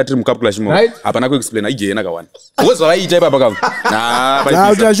akadzoka daita tiri mukapulash imo hapana kuexplaina ijeye nakawana because vavaiita ipapa kangu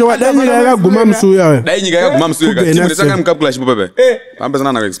dai nyika yakaguma musuya dai nyika yakaguma musuya katimuretsanga mukapulash ipo pepe pamba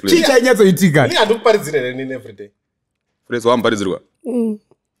sana nakaexplain chichanyatsoitika ini handikuparidzira nini everyday fresa wamparidzirwa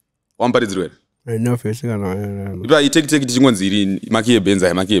wamparidzirwa enofe iteki tichingonzi iri maki yebenzi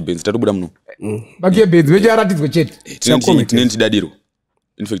hai maki yebenzi tatobuda muno maki yebenzi vecharatidzwa chete tineni chidadiro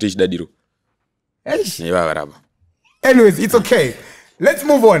infact chidadiro neivavarapa. Anyways, it's okay. Let's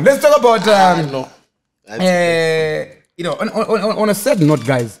move on. Let's talk about no. You know, on a sad note,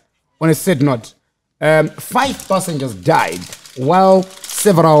 guys. On a sad note, 5 passengers died while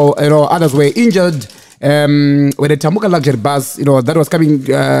several others were injured when a Tamuka luxury bus that was coming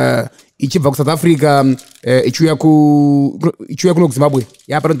ichibva South Africa ichiuya kuno Zimbabwe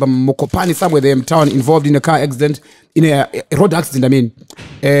yapano pa Mokopani somewhere there in town involved in a car accident, in a road accident, I mean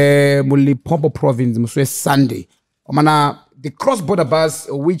Limpopo province muswe Sunday. The cross-border bus,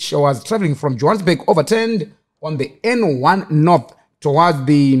 which was traveling from Johannesburg, overturned on the N1 North towards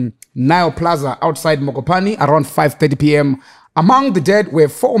the Nile Plaza outside Mokopani around 5:30 p.m. Among the dead were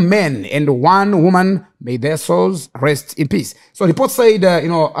 4 men and 1 woman. May their souls rest in peace. So reports said,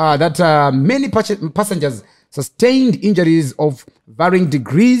 that many passengers sustained injuries of varying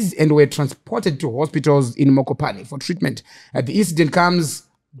degrees and were transported to hospitals in Mokopani for treatment. The incident comes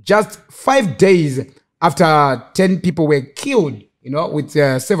just 5 days after 10 people were killed, with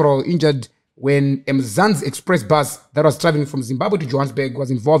several injured when a Mzansi Express bus that was traveling from Zimbabwe to Johannesburg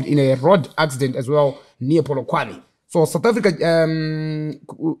was involved in a road accident as well near Polokwane. So South Africa, they're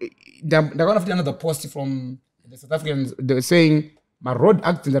going to another post from the South Africans. They were saying, my road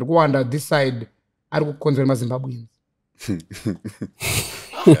accident that go under this side, I don't concern my Zimbabweans.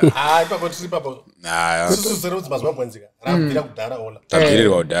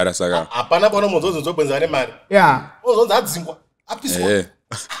 Tabhirirwa kudhara saka hapana pano munzonzi nzobwenza ane mari uzonzi adzingwa apiswa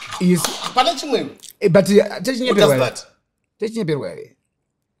hapana chimwe but techinyeperwa here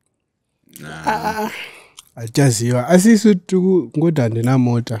achaziva asi isu ngoti handina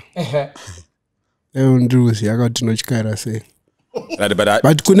mota ndiri akati tinotyaira sei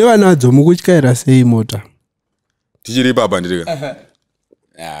but kune vanadzo mukutyaira sei mota tichiri papa ndirika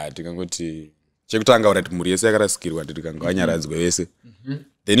tikangoti chekutanga urati mhuri yese yakarasikirwa ndirikanga vanyaradzwe vese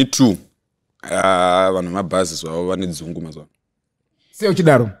then 2 vanhu vemabhazi zvavo vane dzungu mazuva sei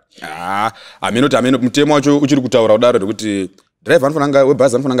uchidaro ameno mutemo wacho uchiri kutaura kudaro rekuti driver anofananga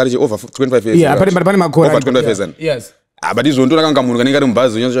webhazi anofananga richi over 25 years pane makore over 25 years yes but izvo ndonakanga munhu kanenge ari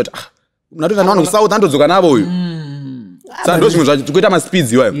mubhazi unyatso kuti munatoti vanhu kusouth andodzoka navo uyu saka ndo zvimwe zvacho tikuita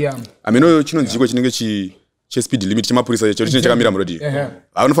maspeeds iwayo ameno chinonzi chiko chinenge chespeed limit chemapurisa chero chinenge chakamira murodi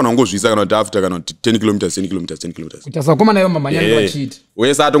anofanira kungozvisa kana kuti after kana kuti 10 km kuti asakomana ivo mamanyani vachiita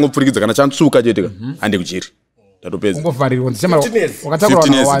wese atongopfurikidza kana chansuka chete hande kuchiri tatopedza ungovharirwa 15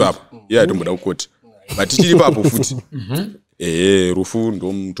 years papo tomboda kukoti but tichiri papo futi rufu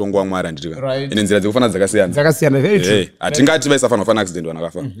ndo mutongo wamwari handitika ine nzira dzekufana dzakasiyana hatingati vaisafanwa fana accident vanhu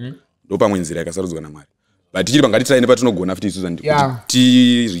vakafa ndo pamwe nzira yakasarudzwa namwari but tichiri pangatitraine patinogona futi isusu kuti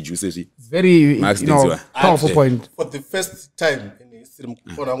tireduce very powerful point for the first time in history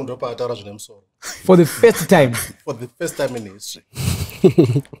mukufona wangu ndopataura zvine musoro for the first time in history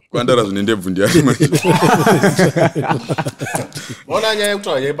kwandara zvine ndebvu ndiani maona nyaya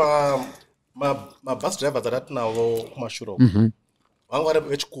yekutaura yaipa mabus drivers atatinavo kumashure vanga vari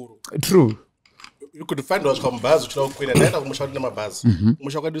vechikuru true you could find wasvika mubhazi uchida kukwira ndaenda kumusha kwedu nemabhazi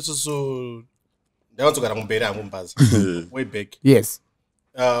kumusha kwedu isusu ndaivanzogara mumberi hangu mubhazi way back yes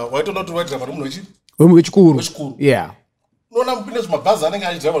waitoona kuti waidriva nomunhu wechikuru unoona mupinde zvimabhazi anenge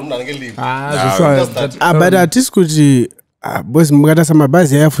achidriva nomunhu anenge live but hatisi kuti bosi mukatasa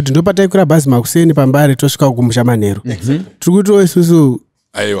mabhazi aya futi ndopataikwira bhazi makuseni pambari tosvika kumusha manheru tiri kutiwo isusu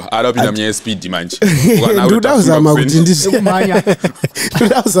aiwa adapinda munyaya yespeed manje ndoda kuzama kuti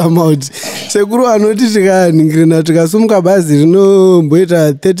sekuru anoti tikaningirina tikasumuka bhazi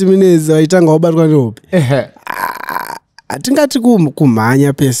rinomboita 30 minutes vaitanga wabatwa nehope hatingati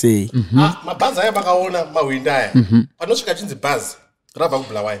kumhanya pesei mabhazi aya vakaona mahwindo aya panosvika chinzi bhazi rabva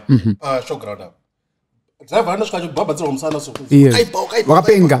kubhulawai pashowground apa driver anosvika chibhabhadzirwa musana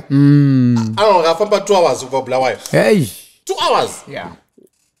vakapenga akafamba 2 hours kubva kubhulawai 2 hours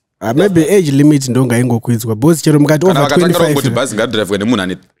maybe age limit ndongaingokwidzwa bosi chero mukati over 25 bhazi ngaridhivhwe nemunhu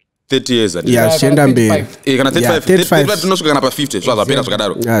ane 30 years Yeah, zvichienda mberi. kana 35 tinosvika kana pa50 zvazvapera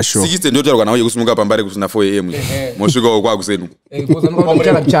zvakadaro. 60 ndio taura kana uye kusimuka pambare kusina 4 am mosvika kwa kusenu.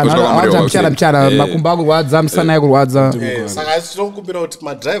 Mchana makumbo ako kurwadza musana kurwadza. Saka tinokumbira kuti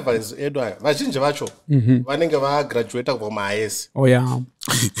madrivers edu aya vazhinji vacho vanenge vagraduata kubva kumahighs. Oh yeah.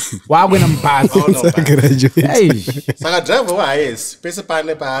 Wakwena mubhazi. Saka driver wahighs pese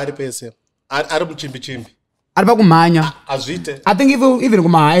pane paari pese ari muchimbi ari pakumhanya azviite. I think even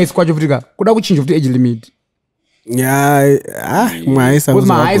kumahighs kwacho futika kuda kuchinja futi age limit.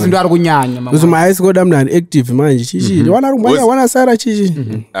 mahaisi ndo ari kunyanya kuzi mahaisi koda munhu ari active manje chichi wana rumwanya wana sara chichi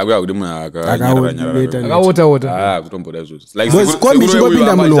akuya kuti munhu akaota kutomboda izvozvo kombi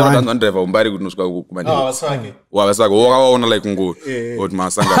chingopinda munhu wani driver umbari kuti nosvika kumandiwavasake wakawaona like kungo kuti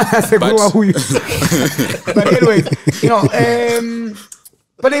masanga sekuwa uyu but anyways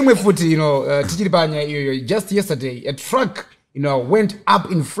pane imwe futi tichiri panya iyoyo just yesterday a truck went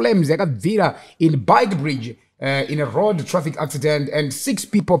up in flames yakabvira in Bike Bridge in a road traffic accident and 6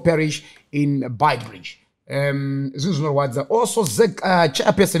 people perish in Bike Bridge. Zvinhu zvinorwadza. Also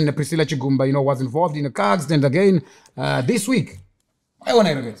chairperson Priscilla Chigumba was involved in a car accident again this week. Aiona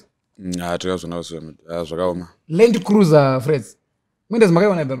here guys. Tikazvona zvakaoma. Land Cruiser Freds. Mwendezi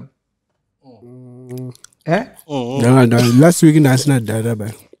makaiona idaro? Last week ndasina data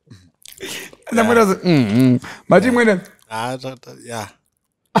ba. Mati mwendezi yeah.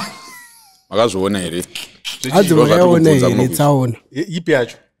 Makazviona here? Hadzi makaona here tsaona. Ipi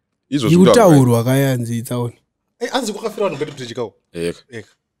yacho? Utaurwa kayanzi tsaona. Anzi kwakafira vanhu pedu tichikawo. Eka.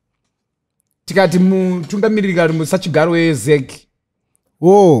 Tikati mutungamiriri kari musachigaro weZek.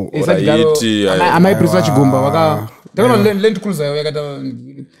 Amai Priscilla Chigumba waka ndakaona Land Cruiser yakata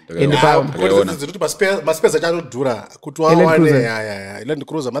kuti maspesa chanodhura kuti wawane Land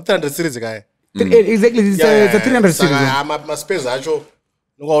Cruiser ma300 series kaya. Exactly, it's a 300 series. Maspes acho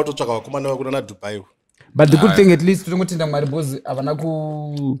nokwakutotsvaka vakomana vakuna naDubai. But the good thing at least tinongotenda Mwari because hapana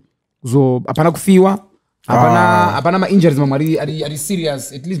kufiwa, hapana ma-injuries mamwari ari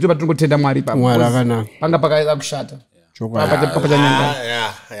serious. At least ndoba tinongotenda Mwari pa. Panga pakaedza kushata.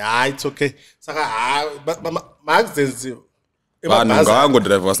 Yeah, it's okay. Saka ma-accidents vanhu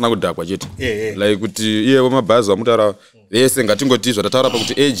ngavangodrive vasina kudhakwa chete like kuti iye wemabhazi vamutaura vese ngatingoti zvatataura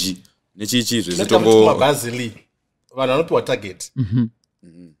pakuti age nechichizvo zitongoabhazili vanhu vanopiwa target.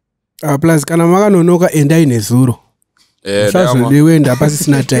 Plus kana makanonoka endai nezuro usazoliwenda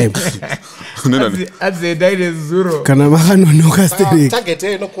pasisina time adzendai nezuro kana makanonoka target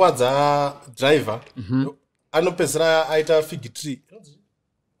inokuwadza driver anopedzera aita fig tree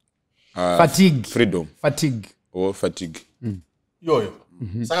fatigue freedom fatigue yoyo.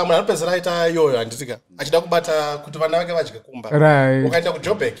 Saka munhu anopedzera aita yoyo handitika achida kubata kuti vana vake vadye kumba ukaenda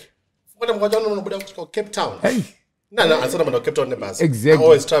kuJoburg fungata mukwacha unonobuda kusvika kuCape Town. Asana manda Cape Town nebus. Exactly. I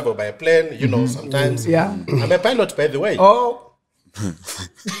always travel by a plane, sometimes. Yeah. I'm a pilot, by the way. Oh.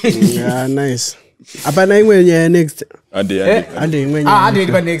 Yeah, nice. Apana imwe next.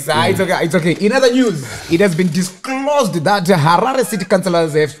 Next. It's okay. In other news, it has been disclosed that Harare city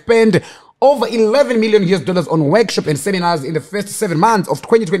councillors have spent over $11 million on workshops and seminars in the first 7 months of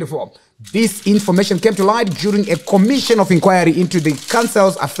 2024. This information came to light during a commission of inquiry into the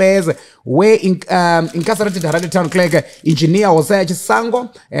council's affairs, where incarcerated Harare town clerk engineer Hosea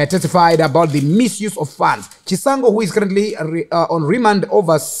Chisango testified about the misuse of funds. Chisango, who is currently on remand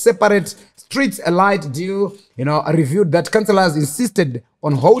over separate streets alight deal, reviewed that councillors insisted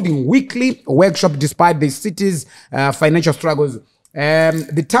on holding weekly workshops despite the city's financial struggles.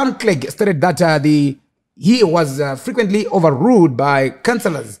 The town clerk stated that he was frequently overruled by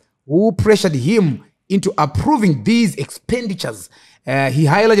councillors who pressured him into approving these expenditures. He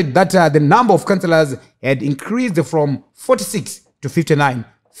highlighted that the number of councillors had increased from 46 to 59,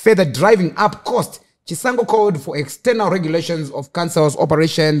 further driving up costs. Chisango called for external regulations of council's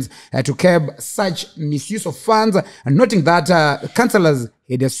operations to curb such misuse of funds, noting that councillors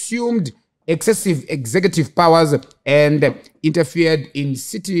had assumed excessive executive powers and interfered in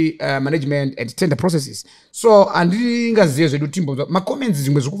city management and tender processes. So, andingaziye zvedu timbo ma-comments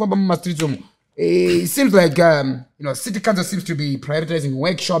zvimwe zvekufamba muma-streets it seems like city council seems to be prioritizing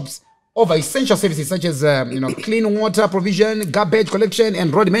workshops over essential services such as clean water provision, garbage collection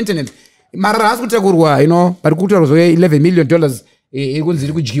and road maintenance. Mara hasi kutakurwa pari kutaurwa zve $11 million ikunzi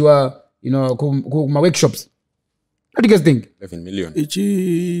iri kudyiwa kuma-workshops. What do you guys think? 11 million.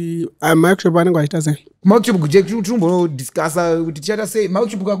 Workshop anenge achita sei? Workshop timbodiscussa kuti tichata sei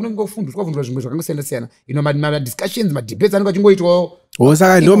workshop kunenge kufundiswa zvimwe zvakangosiyana siyana. Ma-discussions, ma-debates anenge achingoitwawo.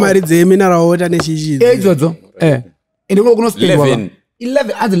 Saka ndo mari dzeminara water nechichi. Idzodzo. Ende kunospendwa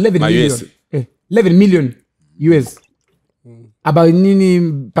 11 million. 11 million US. Aba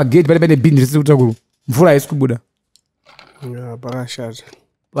nini pagate pale pane bin risiri kutakuru. Mvura haisi kubuda. Pakashata.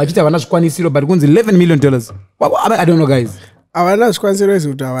 Vachiti havana zvikwanisiro but kunzi $11 million. I don't know guys. Havana zvikwanisiro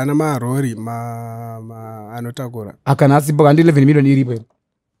izvi kuti havana marori anotakura. Akana asipo kandi $11 million iripo.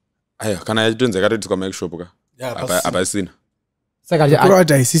 Aya kana yachitonzi yakatoitiswa makeshop ka. Apasina. Saka kuri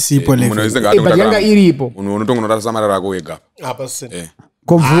kuti haisisipo but yanga iripo. Munhu unotongonorasa mari rako wega. Apasina.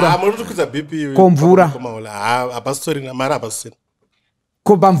 Komvura. Muri kukwidza BP. Komvura. Hapasitorina mari hapasina.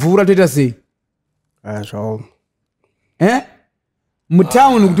 Kopa mvura toita sei? Zvawo.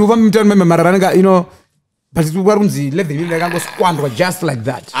 Mutown kuti ufambe mutown mari ranenge but vari kunzi 11 million yakangoskwandwa just like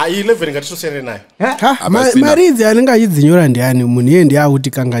that. 11 ngatisosiyane naye. Mari idzi anenge achidzinyora ndiani munhu iye ndiye akuti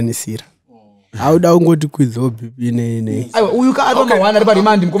kanganisira. Hauda ungoti kwidzawo BP nei. Aiwa uyu kaatoma wana ari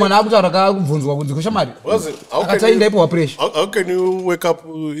parimandi mukomana akutaura kakubvunzwa kunzi kushamari. Akatainda ipo wapressure. How can you wake up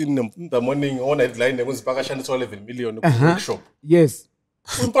in the morning on a headline nekunzi pakashandiswa 11 million workshop? Yes.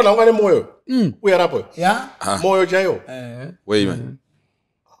 Umpana wanga nemoyo. Uyarapo. Yeah. Moyo chayo. Wei man.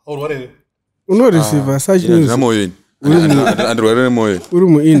 Orwane. Unoreceiver such news. Namoyo ini. Andrware nemoyo. Uri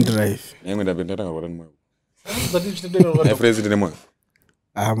muInDrive. Yangu ndapenda takarwara nemoyo. Zvatitendera. President nemoyo.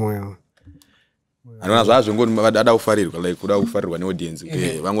 Moyo. Anona zvazvo ngoni ada kufarirwa like kuda kufarirwa neaudience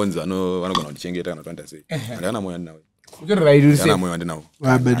kuti vangonzi vanogona kutichengeta kana kuita sei. Andana moyo ndinawo. Utori right you say. Andana moyo ndinawo.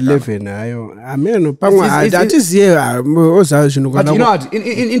 But 11 hayo. Ameno pamwe atisiye oza zvinokana. But you know what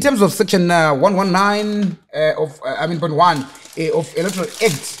in terms of section 119 of point 1 of Electoral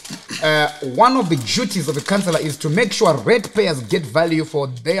Act, one of the duties of the councillor is to make sure ratepayers get value for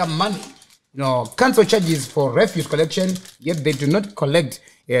their money. Council charges for refuse collection, yet they do not collect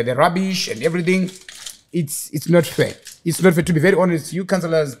the rubbish and everything. It's not fair. It's not fair, to be very honest. You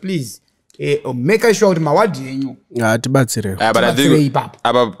councillors, please make sure kuti mawadi yenyu tibatsire. But I think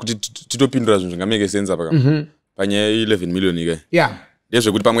aba kuti titopindura zvinhu zvingamake sense apa panyaya 11 million ika. Yeah.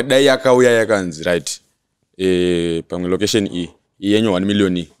 Ndezvekuti pamwe dai yakauya yakanzi right. Pamwe location yenyu 1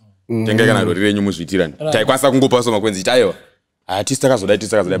 million. Tenga kana lori renyu muzvitirani. Taikwanisa kungopa so makwenzi chaiwa. Tisakazodai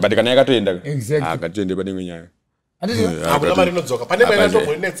but kana yakatoenda. Exactly. Akatoende padimwe nyaya. Hakuna mari inodzoka. Pane mari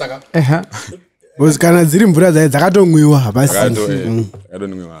inotombonetsaka. Bosi kana dziri mvura dzakatomwiwa hapasi.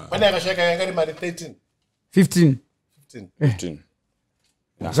 Akatonwiwa. Pane yakashaka yanga iri mari 13. 15.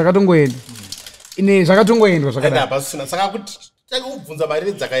 Zvakatongoenda. Ine zvakatongoendwa zvakadai. Hapasina. Saka kuti takubvunza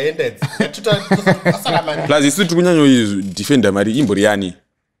mari dzakaenda idzi. Yatuta asaka mari. Plus isi tikunyanya defender mari imbori yani.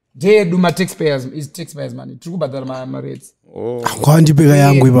 Dedu taxpayers is taxpayers money. Tiri kubhadhara marates. Kwandipeka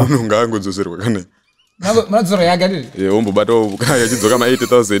yangu ipa. Ngaangodzoserwa kana. Madzora yake ndiri. Ombobata kaya chidzoka ma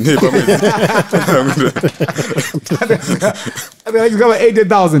 80,000 pamwedzi. Akaba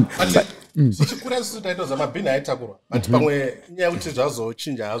 80,000. Tichikura sisi taitoza mabhini aitakurwa. But pamwe nyaya kuti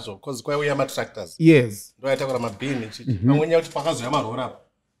zvazochinja hazvo because kwaiuya matractors. Yes. Ndo aitakura mabhini chichi. Pamwe nyaya kuti pakazoya marori apa.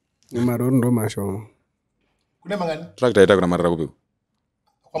 Marori ndo mashoma. Kune mangani? Tractor aitakura marara kupiko.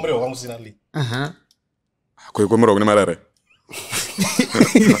 Kwamuri wakwangu sina li. Kwamuri wakune marara.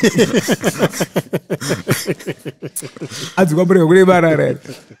 Adzikwamurika kune marara.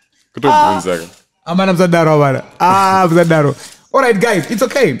 Kutobvunzaka. Amana msadaro bana. Msadaro. All right guys, it's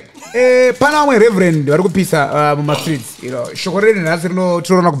okay. Pana wamwe reverend vari kupisa muma streets. Shoko riri nhasi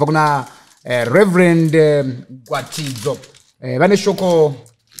rinotirona kubva kuna Reverend Gwatidzo. Vane shoko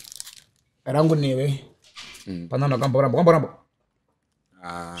rangu newe. Panano kamboramba.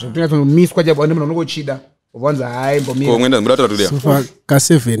 Zvekutonyatsamiswa chaipo ane munhu unongochida. Ubvanza hai mbomira. Mwenda mudatora tulia. Sofa ka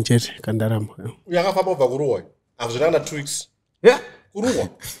 7 chete kandaramba. Uyakafamba ubva kuruwa. Hazvinanga 2 weeks. Yeah. Kuruwa.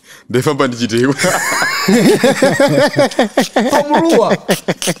 Ndefamba ndichiteko. Komuruwa.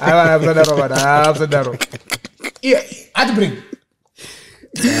 Msadaro. Yeah, heartbreak.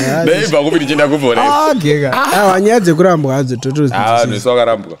 Ndaiva kupiti chenda kuvona. Gega. Nyaya dzekurambwa hadzo totozi. Nesu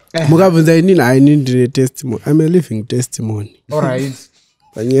wakarambwa. Mukabvunza inini haini testimony. I'm a living testimony. All right.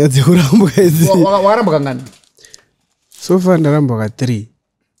 Panyaya dzekurambwa idzi. Wakarambwa kangani? So far ndarambwa ka 3.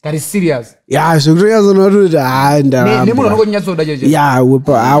 Kari serious. Yeah, zvekutonyatsona kuti ndarambwa. Nemunhu unongonyatsoda cheche. Yeah,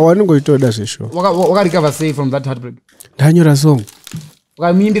 wanongoitoda zvesho. Wakarecover say from that heartbreak. Ndanyora song.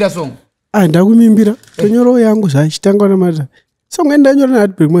 Wakamimbira song. Ndakumimbira. Tonyoro yangu zvachitangwa namata. Song ndanyora na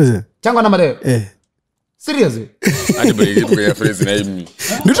heartbreak mwese. Tangwa namata. Serious? Heartbreak ikuya phrase na imi.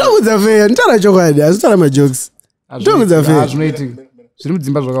 Ndotokudza fair, nditara chokwadi, asitara ma jokes. Ndotokudza fair. Zvinoitika. Zviri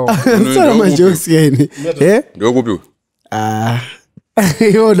mudzimba zvakawa. Nditara ma jokes yani. Ndokupi?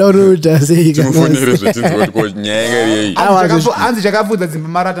 Iwo daunoita sei kana. Timufonere zvetinzwa kuti nyaya ngeri. Anzi chakafudza dzimba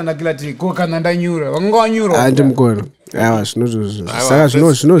marata ndakila ti ko kana ndanyura. Wanga wanyura. Andi mukono. Aiwa zvinozo. Saka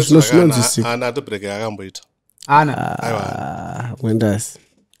zvinonzwisika. Ana heartbreak yakamboita. Ana. Mwendasi.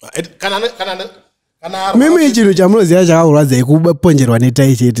 Kana mimi chinhu chamunoziva chakakurwadzai kuponjerwa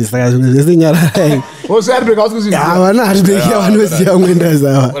netai chete saka zvimwe zvese nyararai havana hatibreak yavanoziva mwenda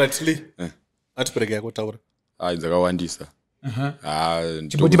zava hatibreak yakotaura dzakawandisa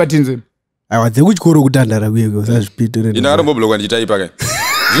chipotipa tinze aiwa dzekuchikoro kutandara kuyeko sazvipitore ndakatomboblokwa ndichitaipa kai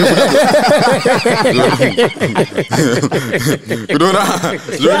kutoona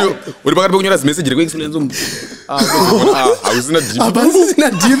uri pakati pekunyora zimeseji rekuexplain hausina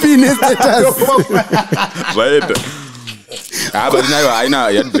dp nestatus zvaita batinayo haina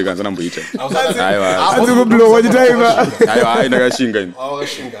yadibrekanzanamboita aiwa ndakashinga ini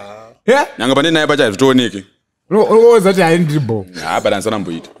nyanga pane naye pacha zvitooneke zati haindribo but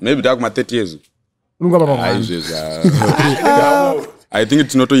andisanamboita maybe takuma 30 years aizvezvi I think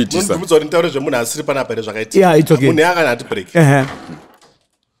tinotoitisa kuti ntaure zvemunhu asiri panapa here zvakaitika munhu yakana hatibreak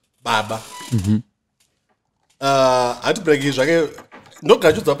baba hatibreak zvake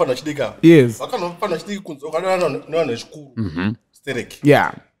ndogachudza panhu achidika vakanopano achidiki kunze ukanoona nevanhu vechikuru stereki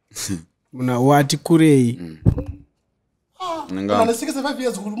muna wati kurei ane 65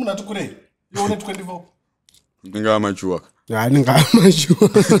 years kuti munhu ati kurei ione 24 ndingaa machuwaka ndingaa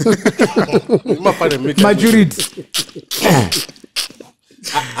maturity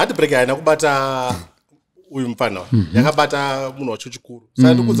hatibreak haina kubata uyu mufanhawa yakabata munhu wacho chikuru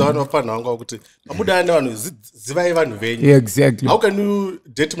saka ndikudza vanhu vafanhawa wanga kuti pamudana nevanhu zivai vanhu venyu how can you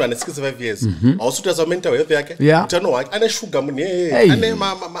date munhu ane 65 years hausutasa mental health yake utano hwake ane shuga munhu ane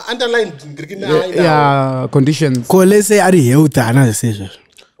ma-underline conditions kolese ari health haana zvisezvo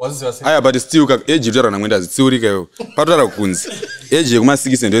aya but still age itaura namwenda azitsiurika iwo patotaura kunzi age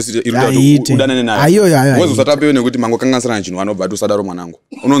yekuma-6 ndoirudanane nayo wozosatambeyo nekuti mango kanganisana nechinhu vanobva ti usadaro mwanangu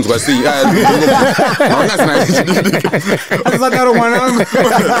unonzwa sei usadaro mwanangu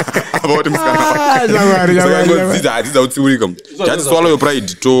avauti musikanaadzidza hadzidza kutsiurika just swallow your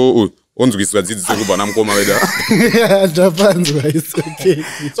pride to onzwiswa dzidzi sekubva namukoma weda zvapanzwa isokei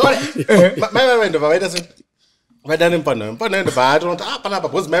mai ndobva vaita se vaidane mupanho ende baatonoti panapa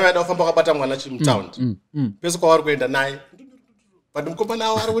bhozi mai vaida kufamba wakabata mwana chimutaundi pese kwavari kuenda naye but mukomana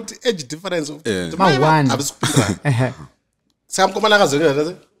avo ari kuti age difference havisi kupindirana saka mukomana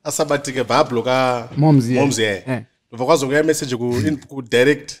akazoenda asabatike bhaabloka momzi ndobva kwazongoya meseji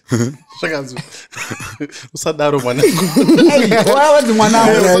kudirect zvakanzi usadaro mwanangu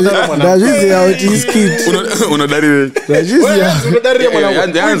ndazviziva kuti iskit unodarirei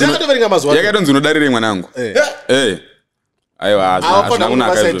yakatoverenga mazuva yakatonzi unodarirei mwanangu aiwa hazvina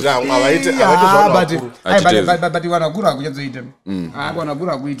kunaka but vanhu vakuru hakuchadzoita vanhu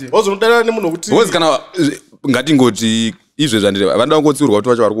vakuru hakuite ozonodarira nemunhu kuti ozi kana ngatingoti izvezvi andire vanoda kungotsiurwa kuti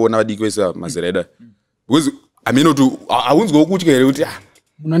vacho vari kuona vadiki vese mazera eda because aminoti haunzwewo kutya here kuti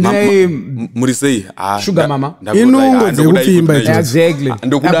muri sei sugar mama inungo dzekupfimba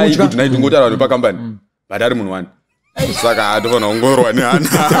ndokudai kuti nai ndingotaura vanhu pakambani but ari munhu wani saka hatofana kungorwa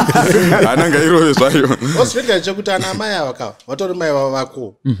nehana ngairove zvayo osvika chekuti ana amai ava kava vatori mai vavo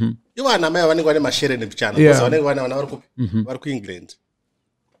vako ivo ana amai vanenge vane mashere nepichana bcause vanenge vane vana vari kuengland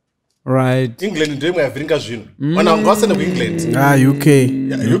england ndoimwe yavhiringa zvinhu vana vanga vasene kuengland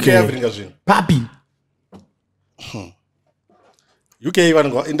uk yavhiringa zvinhu papi uk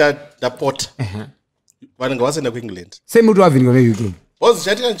vanenge ndapota vanenge vasene kuengland semuti wavhiringa veuk bcause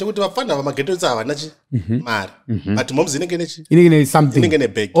chatika chekuti vafana vamagetotsi havana mari but momzi inenge inenge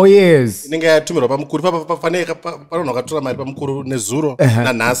nebag inenge yatumirwa pamukuru panonhu akatora mari pamukuru nezuro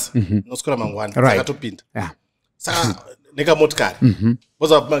nanhasi noswera mangwana akatopinda saka nekamotikari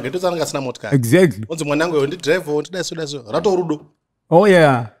bcause magetotsi anenge asina motikari onzi mwanangu yo ndidhiraivhawo ndidaiso ratorudo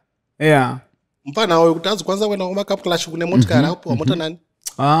mupana wayo kuti azokwanisa kuenda kumakapklash kune motikari akupiwa mota nani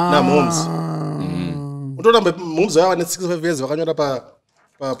namomzi utorambe momzi vava ne65 years vakanyora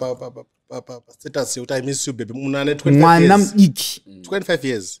pastatus yekuti I miss you baby munhu ane 25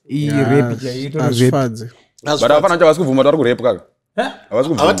 years but avafana kuti havasi kubvuma vari kurepu kaka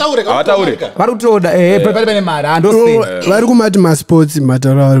vari kutoda pane mari vari kumati masports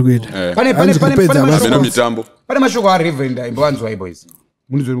matauro avari kuita mitambo pane mashoko areverend imbowanzwai boys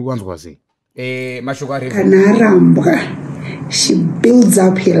munizori kuwanzwa sei mashoko kana arambwa she builds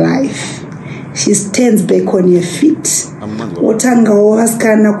up her life, she stands back on her feet. Otangawo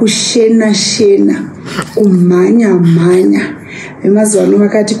vasikana kushena shena kumhanya vemazuva ano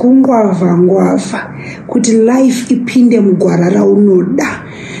vakati kungwavha kuti life ipinde mugwara raunoda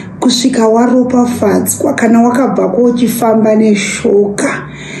kusvika waropafadzwa kana wakabva kochifamba neshoka.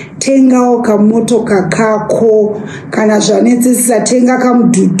 Tengawo kamotoka kako kana zvanetsesisa tenga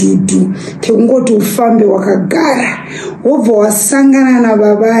kamudhudhudhu kekungoti ufambe wakagara. Wobva wasangana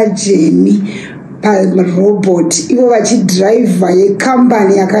nababa Jeni parobot ivo vachidhiraivha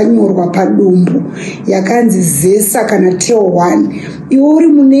yekambani yakanyorwa padumbu yakanzi zesa kana tel 1. iwe uri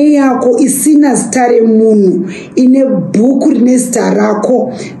mune yako isina zita remunhu ine bhuku rine zita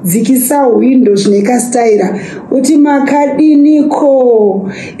rako. Dzikisa hwindo zvine kastaira uti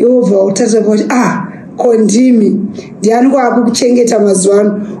makadiniko iwo bva utatira kuti kondimi ndiani kwapo kuchengeta mazuva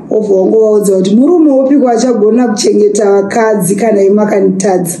ano. obva wangovaudza kuti murume upi kwachagona kuchengeta vakadzi kana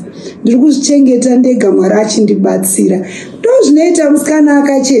imakanditadza. ndiri kuzvichengeta ndega, Mwari achindibatsira. ndo zvinoita musikana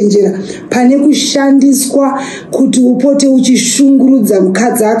akachenjera pane kushandiswa kuti upote uchishungurudza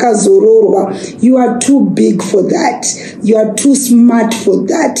mukadzi akazororwa. You are too big for that, you are too smart for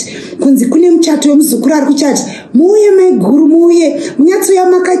that. kunzi kune muchato wemuzukuru ari kuchati muuye maiguru, muuye munyatsoya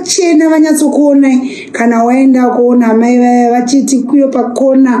makachena vanyatsokuonai. kana waenda kuona mai vaya vachiti kuyo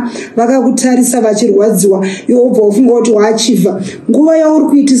pakona vakakutarisa vachirwadziwa, iwe ubva ufunga kuti waachivha. nguva yauri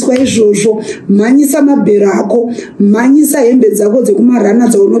kuitiswa izvozvo, mhanyisa mabhero ako, mhanyisa hembe dzako dzekumarana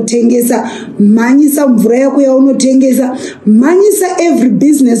dzaunotengesa, mhanyisa mvura yako yaunotengesa, mhanyisa every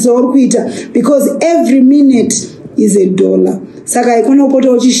business yauri kuita, because every minute is a dollar. saka ikona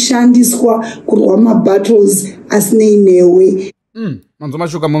kupota uchishandiswa kurwa mabattles asinei newe. manzo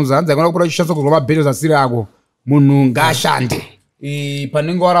mashuka mumzanza ikona kupota uchishandiswa kurwa mabattles asiri ako. munhu ngaashande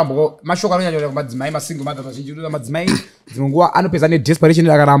panenge warambwa. mashoka anonyanya kumadzimai masingle mother mazhinji kuti madzimai dzimwe nguva anopedza nedesperation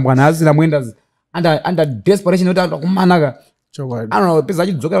akarambwa naasina muenda under desperation kuti anoda kumanaka anopedza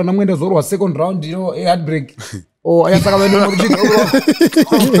achidzokera kuna muenda zorwa second round heartbreak saka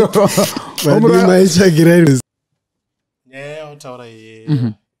nyaya yautaura iye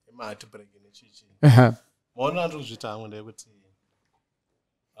emaheartbreak nechichi maona andiri kuzvita hamwe ndeyekuti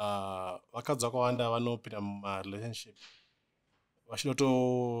vakadzi vakawanda vanopinda mumarelationship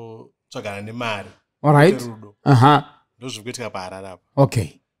vachinototsvagana nemari rudo ndozviri kuitika paharare apa. okay,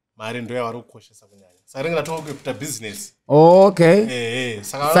 mari ndo yavari kukoshesa kunyanya. saka ringe ratokuita business. okay,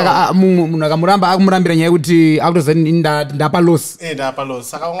 saka munhu akamuramba akumurambira nyaya yekuti akutoziva ndapa loss. ndapa loss.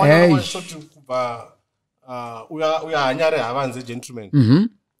 saka vamwachoti kubva uya hanyare havanze gentleman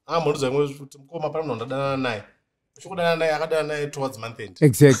amudza imwe kuti mukoma pane munhu ndadanana naye uchikudana naye akadana naye towards month end.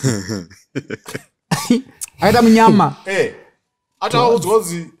 exactly. aita munyama ataudzwa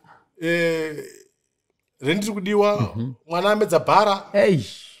kuti rendi kudiwa mwana amedza bhara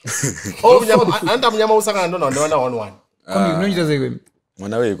anda munyama usangana ndona ndawana 11 unoita sei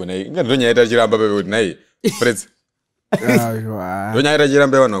mwana weko naye inga ndonyaita chiramba pepe naye freds ndonyaita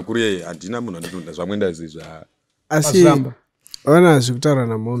chiramba vanhu vakuru yeye handina munhu anditunda zvamwenda zizva asi ona zvikutaura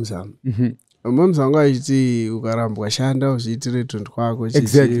namomsa momsa wangu achiti ukarambwa shanda uzviitire tundu kwako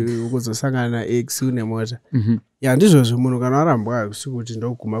ukuzosangana naex une mota ndizvozvo munhu kana warambwa hakusi kuti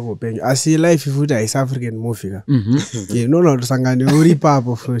ndokuguma koupenyu. asi life futi haisi african movie ka inoona kuti sangane uri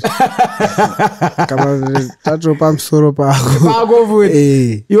papo futi kana tatopa musoro pako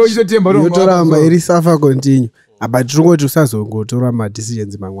futi yotoramba iri safa continue but tirongoti usazongotora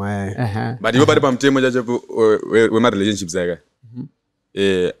madecisions mamwe aya. but ivo pari pamutemo chacho wemarelationships aka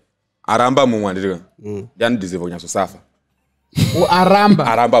aramba mumwe handirika ndianodeserva kunyatsosafa.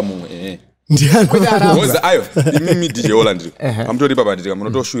 aramba mumwe ayo imimi dj ola ndiri pamutori papa ndirika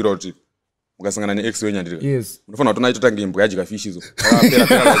munotoshuvira kuti mukasangana neex wenyu handirika munofanira kuti naitotange imbwa yadya fish izo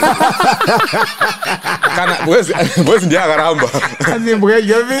kana bwezi ndiye akaramba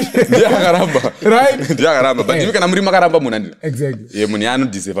ndiye akaramba but ivi kana muri makaramba munhu handira munhu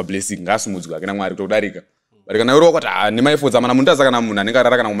yaanodeserva blessing ngaasimudzwa akina mwari kutokudarika. kana uri wakati nemaefforts amana munhu ndasaka munhu anenge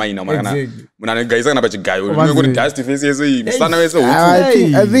arara kana kumaina kana munhu anegayisa kana pachigayo kuti dust face yeso iyi musana wese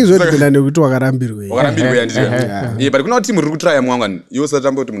I think zvotipinda nekuti wakarambirwe but kuna kuti muri kutraya mwangwani iwo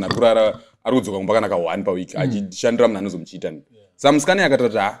satambo kuti munhu arikurara ari kudzoka kumba kana ka1 pawiki achishandira munhu anozomuchiita saka musikana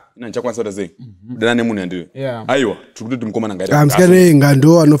yakatoti ina ndichakwanisa kuita sei kudana nemunhu yandiri aiwa tiri kutoti mukomana ngaita musikana yenga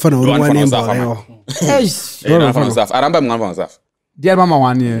ndo anofanira uri mwana emba aramba mwana wanasafa ndiye mama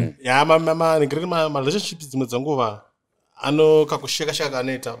wani mama ngiri relationships dzimwe dzanguva anokakusheka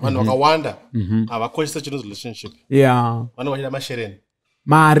kanoita vanhu vakawanda havakoshesa chinonzi relationship vanhu vachida mashereni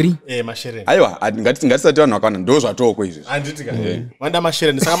mari mashereni aiwa ngatisati vanhu vakawanda ndo zvatoko izvi handitika vanda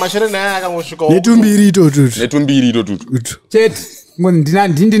mashereni saka mashereni aya akangosvika netumbiri itotutu chete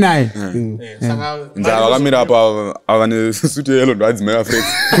ndinaye nzara vakamira apa ava nesuti yelo ndo adzimai afredi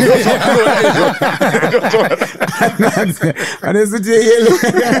ane suti yelo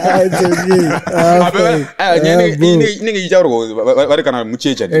inenge ichitaurwa vari kana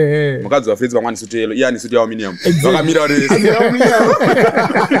muchecha mukadzi wafredzi vamwe ane suti yelo iye ane suti yauminium vakamira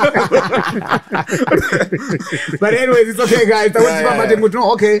but anyways it's okay guys takuti pambate kuti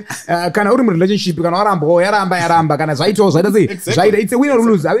okay kana uri mu relationship kana waramba yaramba kana zvaitawo zvaita sei It's a win or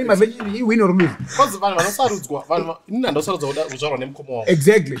lose. I mean, you win or lose. Because vanhu vanosarudzwa vanhu inini handosarudzwa kuzvarwa nemukomo wangu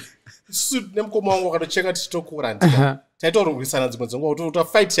Exactly. isusu nemukomo wangu wakatocheka tichitokura taitorwisana dzimwe dzenguva kutoita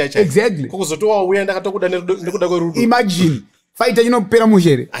fight chaicha Exactly. kokuzotowauya ndakatokuda nekuda kwerudo Imagine fighter inopera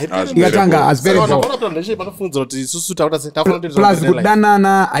mushere ikatanga as very poor. panofunza kuti isusu Plus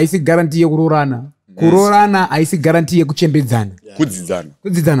kudanana haisi guarantee yekurorana. Kurorana haisi guarantee yekuchembedzana.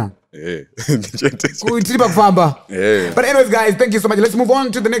 Kudzidzana. Tiri pakufamba. But anyways guys, thank you so much. Let's move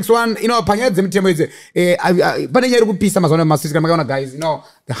on to the next one. Panyaya dzemitemo idzi pane nyaya iri kupisa mazuva masisi kana makaona guys.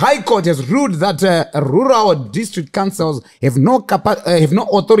 The High Court has ruled that rural district councils have no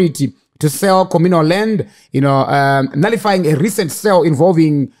authority to sell communal land, nullifying a recent sale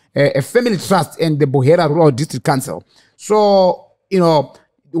involving a family trust and the Buhera Rural District Council. So,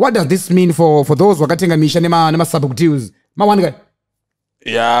 what does this mean for those wakatenga misha nema Sabhuku Deals? Ma-one guy?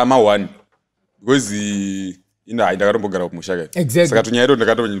 Yeah, ma-one. Because ndakatombogara kumusha kai. Exactly. Saka tunyaya iro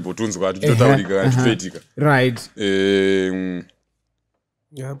ndakatombotsunzwa tichitotaurika tichitoitika. Right.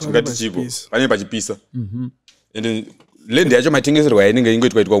 Tingati chipo. Pane pachipisa. And land yacho matengeserwa inenge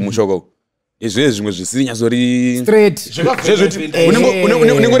ingoitwa kumusha kwako. Izvezvi zvimwe zvisiri nyazori straight.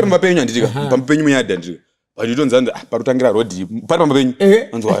 Unenge uri pambapenyu handitika. Pambapenyu muyadha nditika. Pachitonzanza parutangira road pari pambapenyu.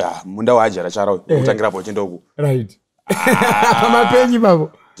 Anzwa munda waajara chara utangira po chenda uku. Right. Pamapenyu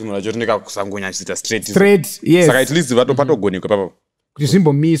babo. Timura choti ndikakusangonya chita straight. Yes. Saka at least patogonyekwa papo. Kuti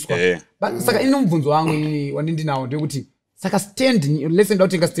zvimbomiswa. Saka inomubvunzo wangu wandinawo ndekuti saka stand lesson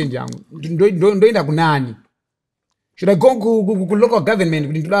ndautenga stand yangu. Ndoenda kunani? Should I go to local government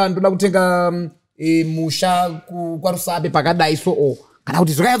kuti ndoda kutenga musha kwarusabe pakadai so kana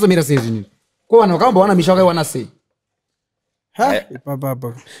kuti zvakanyazomira sei zvinhu? Ko vanhu vakambowana misha vakaiwana sei?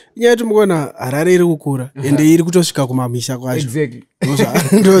 Papa. Nyati muona Harare iri kukura ende iri kutosvika kumamisha kwacho. Exactly.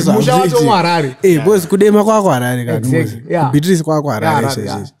 Musha wacho muHarare. Boss kudema kwako Harare kana. Exactly. Yeah. Beatrice kwako Harare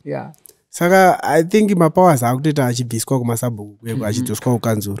izvezvi. Yeah. Saka I think mapowers akutoita achibviswa kumaSabhuku kweko achidzoswa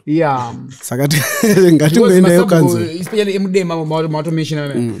kukanzuru. Yeah. Saka ngatingoenda kukanzuru. Especially emudema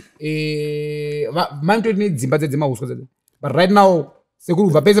automation manto ne dzimba dzemauswa dzedze. But right now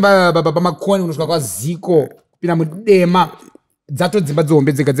sekurubva pese pamakoni unosvika kwaziko kupinda mudema dzato dzimba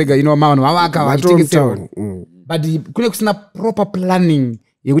dzihombe dzega dzega vanhu vavaka vachitengeserwa. But kune kusina proper planning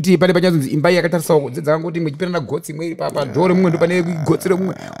yekuti pane pachazonzi imba yakatarisawo dzakangoti imwe ichipinda gotsi imwe padhoro mumwe ndo pane gotsi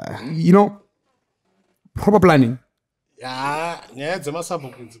remumwe proper planning. Nyaya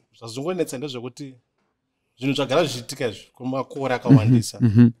dzemaSabhuku zvazvingonetsa ndezvekuti zvinhu zvagara zvichiitika izvi kumakore akawandisa.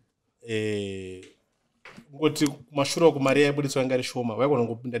 Ngoti kumashure uku mari yaibuditswa yanga iri shoma waigona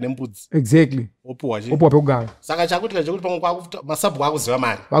kungopinda nembudzi. Exactly. Wopuwa pekugara. Saka chakuitika chekuti pamwe maSabhuku akuziva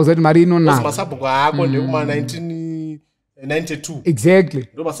mari. Vakuziva kuti mari inonaka. maSabhuku ako ndekuma 1992. Exactly.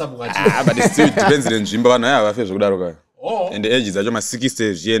 Ndo maSabhuku but it still depends nenzvimbo vanhu vafe zvekudaro kaya. And age dzacho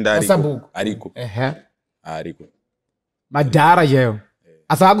ma60 zvienda ariko. Ariko. Madhara chaiwo.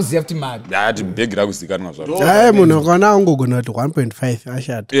 Asi akuziva kuti mari. Ati bhegi rakuzikanwa zvaro. Munhu akana angogona kuti 1.5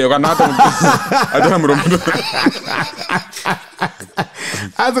 ashata. Kana atona muromo.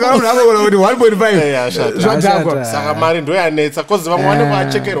 Asi kana munhu angogona kuti 1.5 zvadhakwa. Saka mari ndo yanetsa kozi vamwe vanenge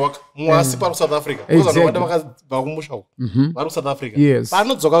vachekerwa mwasi paruSouth Africa. Kozi vanhu vakabva kumusha uku varuSouth Africa.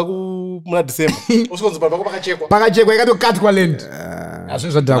 Panodzoka muna December. Usonzi pako pakachekwa. Pakachekwa ikatokatwa land. Asi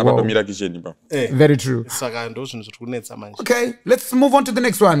zvadhakwa. Patomira kitchen pa. Very true. Saka ndo zvinhu zviri kunetsa manje. Okay, let's move on to the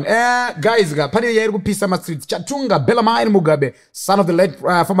next one. Guys, pane nyaya iri kupisa streets. Chatunga Bellarmine Mugabe, son of the late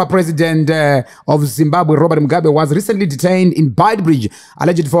former president of Zimbabwe, Robert Mugabe, was recently detained in Beitbridge,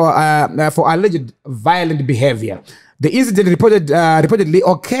 alleged for alleged violent behavior. The incident reportedly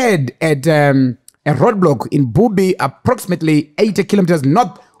occurred at a roadblock in Bubi, approximately 80 kilometers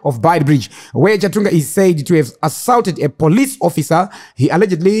north of Beitbridge, where Chatunga is said to have assaulted a police officer. He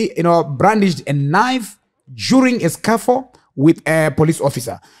allegedly, brandished a knife during a scuffle with a police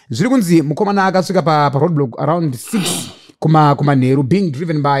officer. Zvirikunzi mukomana akasvika pa roadblock around 6 kumanheru, being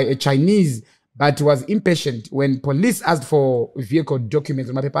driven by a Chinese, but was impatient when police asked for vehicle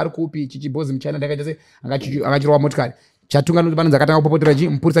documents. Mapepa ari kupi chichibozi mchina ndakaita se akachirowa motikari. Chatunga noti panonzi akatanga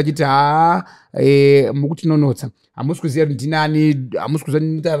kupopotera mupurisa achiti mukuti nonotsa hamusi kuziva kuti ndinani, hamusi kuziva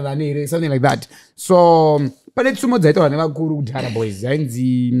mutaura nani here, something like that. So pane tsumo dzaitaurwa nevakuru kudhara boys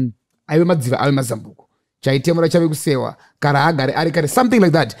yainzi aive madziva ave maZambuku, chaitemura chave kusewa kara agare ari kare, something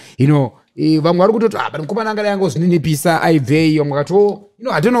like that. Vamwe vari kutoti but mukomana anga yangozvininipisa aibvei, vamwe vakati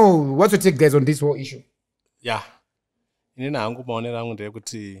I don't know what's your take guys on this whole issue. Yeah, inini hangu maonero angu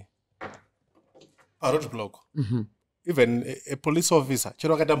ndeyekuti paroadblock even a police officer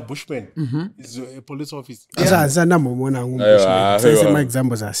chero akaita bushman is a police officer asandambomona hangu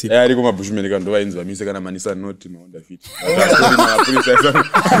examples asipo ari kuma bushman kandovainzwa mise kana manisa not maonda fit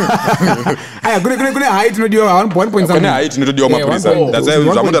aya kune height inodiwa 1.7 kune height inodiwa mapurisa that's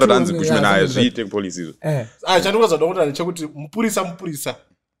why zamuntu aradanzi bushman aya zviite police izvo chandinoza ndokutana chekuti mupurisa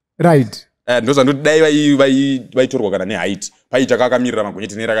right ndozandoti dai vaitorwa kana neheight paita kakamirira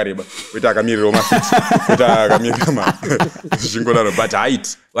magonyeti nerakareba kuita akamirirawo mafiti kuita akamirira zvingodaro but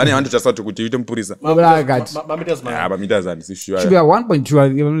height vane vandochasati kuti uite mupurisa mameters and si sure should be 1.2 if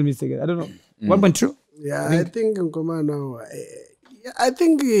I'm not mistaken I don't know 1.2 yeah I think ngomana I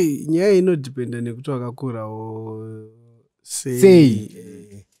think nyaya inodependa nekuti wakakurawo say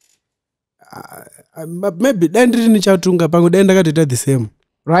maybe dandiri nichatunga pangu dai ndakatoita the same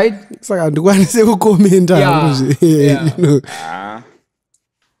right saka ndikwanise kukomenta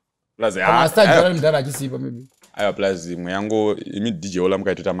plus aya plus imwe yangu imi DJ ola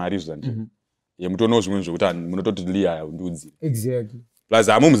mukaitoita mari zvandi yemutono zvimwe zvokuti munototi liya ndudzi exactly plus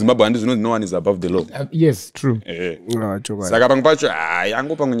amo muZimbabwe handi zvino no one is above the law yes true saka pangu pacho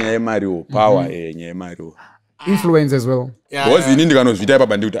yangu pangu nyaya yemariwo power nyaya yemariwo influence as well because ini ndikanozvita ipa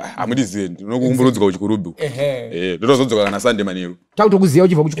bandi kuti amudizive ndinokuumburudzwa kuchikurubu ndotozodzoka kana Sunday manheru tautokuziva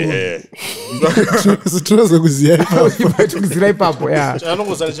uchibva kuchikurubu tinozokuziva ipapo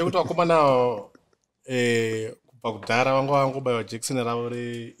anongozana chekuti vakomana kubva kudhara vanga vangobayiwa jekiseni ravo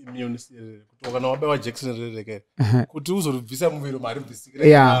reimmune kuti kana wabayiwa jekiseni rerekere kuti uzoribvisa muviri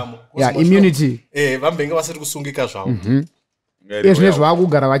maribvisikiramo immunity vambenge vasati kusungika zvavo zvine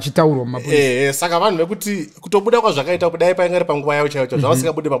zvavakugara vachitaurwa mumapurisa saka vanhu vekuti kutobuda kwazvakaita kudai paingari panguva yavo chaicho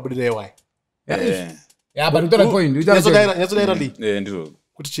zvavasingabude mabudiro ewai nyatsodaira li ndizvo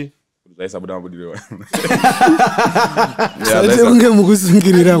kuti chi zvaisabuda mabudiro ewai kunge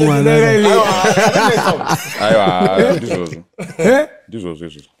mukusungirira mwana aiwa ndizvozvo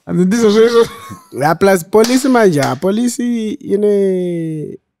ndizvozvo plus polisi manje polisi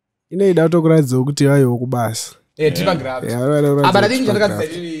inoida kutokuradzawo kuti vaiwo kubasa but I think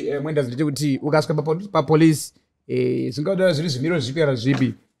chandakadzisariri mwenda zvichiti kuti ukasvika papolisi zvingaudara zviri zvimiro zvipi kana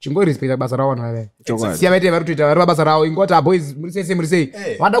zvipi chingorespecta basa ravo vanhu vava siya vaite vari kutoita vari pabasa ravo ingoti boys muri sei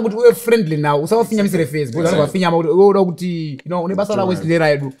vada kuti uve friendly now usawafinyamisire face because vanhu vafinyama kuti uve uda kuti une basa ravo isidera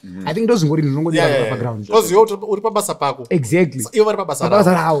yedu I think ndozvingori zvinongodira background because iwe uri pabasa pako exactly ivo vari pabasa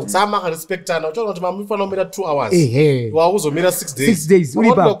ravo saka makarespectana uchaona kuti mamufanira kumira 2 hours wauzomira 6 days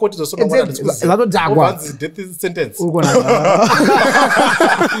uripa zvatodhagwa death sentence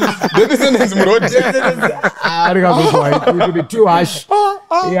death sentence murodi to be too harsh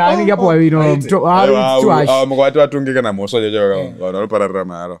anenge apo mukwati vatunge kana mhosva chacho vanhu vanopararira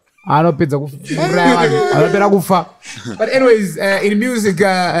maharo anopedza anopera kufa. But anyways, in music,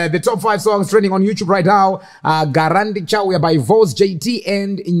 the top 5 songs trending on YouTube right now, Garandi Chauya by Voz JT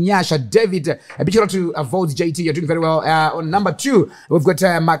and Nyasha David. A big shout out to Voz JT, you're doing very well. On number 2, we've got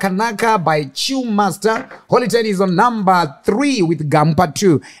Makanaka by Chew Master. Holiday is on number 3 with Gampa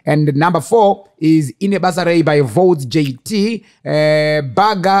 2. And number 4 is Inebasare by Voz JT.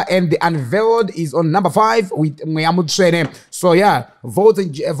 Baga and the Unveiled is on number 5 with Muyamut Sene. So yeah, Voz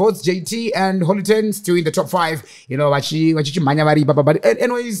JT and Holiday still in the top 5. You know, but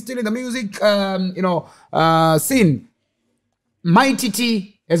anyways, still in the music, scene. Mighty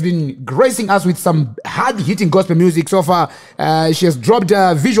T has been gracing us with some hard-hitting gospel music so far. She has dropped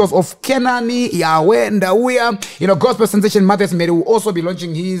visuals of Kenani, Yahweh, and Ndauya. Gospel sensation Matthias Mary will also be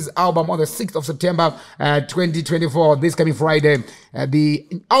launching his album on the 6th of September, 2024, this coming Friday. The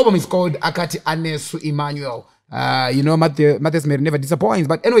album is called Akati Anesu Emmanuel. Matthias Mary never disappoints.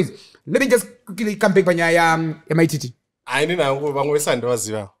 But anyways, let me just quickly come back panya Mighty T. Aini nangu vamwe sande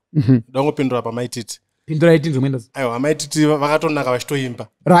waziva. Dongo pindura pa Mighty T. Pindura iti nzomendas. Aiwa Mighty T vakatonaka vachitoimba.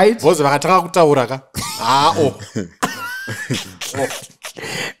 Right? Voze vakatanga kutaura ka.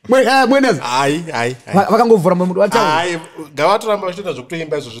 Mwenas. Ai. Vakangovhura munhu wataura. Ai, gavatoramba vachitoita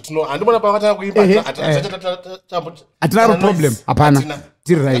zvokutoimba izvo zvitino. Handibona pavakatanga kuimba hatina problem. Hapana.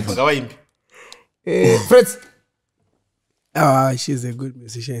 Tiri right. Ngavaimbi. Fritz. She's a good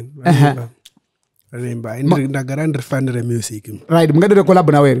musician. Remember, ndagara ndirifanire music. Right, mungadire collab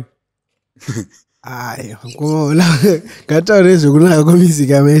nawe. Ngataure zvekunaka kwemusic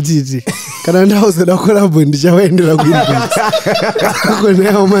yaMaititi. Kana ndauzoda collab ndichawaendera kuimba.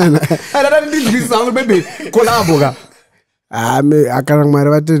 Konayo mana. Ndada ndinzwisa hangu baby collab ka. Akana Mwari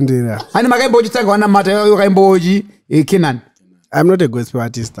vatendera. Hani makaimba uchitanga wana mata yakaimboji Kenan. I'm not a gospel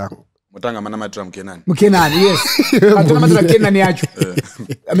artist. Mutanga mana matira Mkenani. Mkenani, yes. Katona matira Kenani yacho.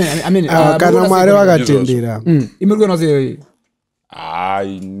 I mean, kana Mwari vakatendera. Imuriko noze.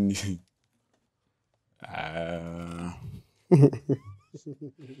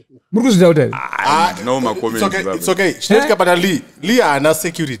 muri kuzvida kuti no ma comments It's okay. Chinoitika pana Lee haana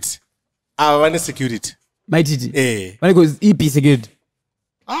security. Ava vane security. maititi because EP security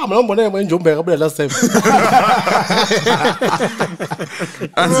Munombona imwe njombo yakabuda last time.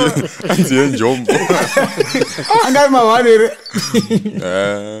 Anzi njombo. angari mavhanu here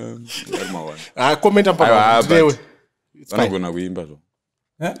Komenta papa. Vanogona kuimba zvo.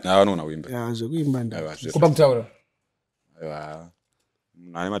 Vanogona kuimba. Ya zvekuimba kupa kutaura Aiwa.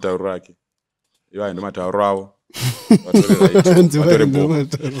 Nane matauriro ake. Iva ndo matauriro avo. Vatore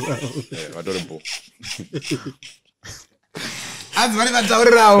bo. As many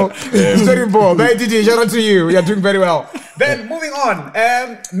mataurirawo story bo maititi shout out to you you're doing very well. Then moving on,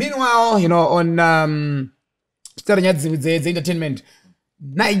 meanwhile, you know, on the entertainment,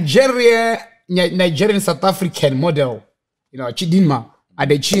 Nigerian South African model, you know, Chidinma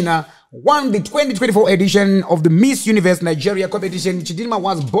Adechina won the 2024 edition of the Miss Universe Nigeria competition. Chidinma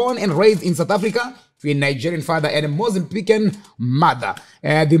was born and raised in South Africa to a Nigerian father and a Mozambican mother.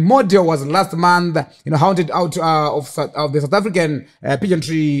 The model was last month, you know, hounded out of the South African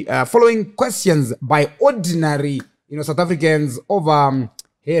pageantry following questions by ordinary, you know, South Africans over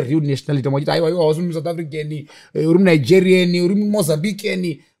her real nationality. South African, Nigerian,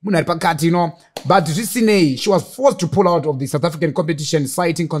 Mozambican, you know. But recently, she was forced to pull out of the South African competition,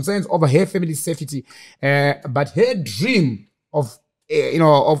 citing concerns over her family's safety. But her dream of, you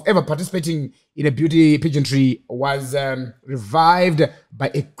know, of ever participating in a beauty pageantry was revived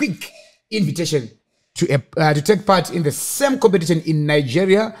by a quick invitation to take part in the same competition in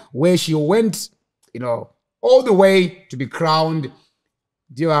Nigeria, where she went, you know, all the way to be crowned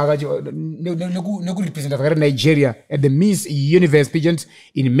represent Nigeria at the Miss Universe pageant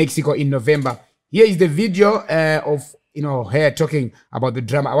in Mexico in November. Here is the video of, you know, her talking about the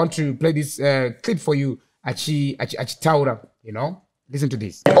drama. I want to play this clip for you. Achi Taura, you know. Listen to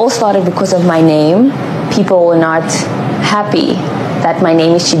this. It all started because of my name. People were not happy that my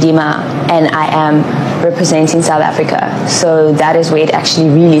name is Chidima and I am representing South Africa. So that is where it actually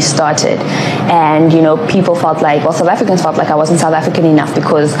really started. And, you know, people felt like, well, South Africans felt like I wasn't South African enough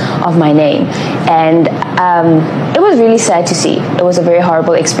because of my name. And it was really sad to see. It was a very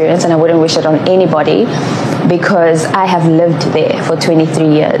horrible experience and I wouldn't wish it on anybody because I have lived there for 23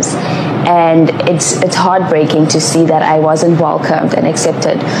 years. And it's heartbreaking to see that I wasn't welcomed and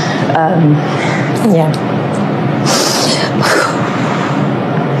accepted. Yeah.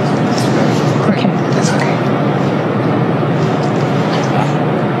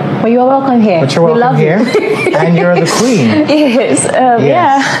 Well, you're welcome here. But you're welcome here, and you're the queen. Yes,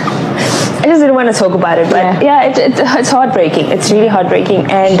 yeah. I just didn't want to talk about it, but yeah, it's heartbreaking. It's really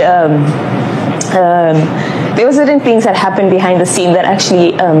heartbreaking, and there were certain things that happened behind the scene that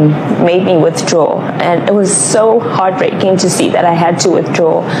actually made me withdraw, and it was so heartbreaking to see that I had to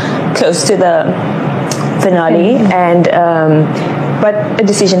withdraw close to the finale, and but a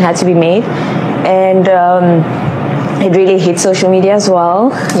decision had to be made, and it really hit social media as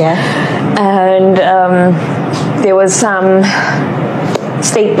well. Yeah. And there was some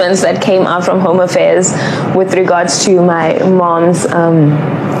statements that came out from Home Affairs with regards to my mom's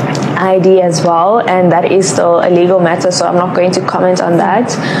ID as well, and that is still a legal matter, so I'm not going to comment on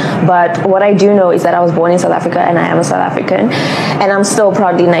that. But what I do know is that I was born in South Africa and I am a South African, and I'm still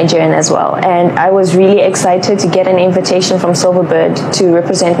proudly Nigerian as well. And I was really excited to get an invitation from Silverbird to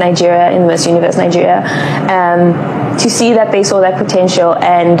represent Nigeria in Miss Universe Nigeria, to see that they saw that potential,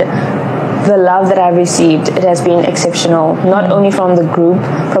 and the love that I've received, it has been exceptional, not only from the group,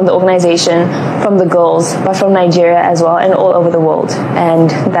 from the organization, from the girls, but from Nigeria as well, and all over the world. And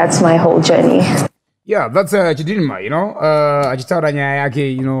that's my whole journey. Yeah, that's Chidinma, you know,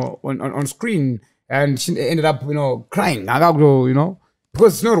 you know, on screen, and she ended up, you know, crying, you know,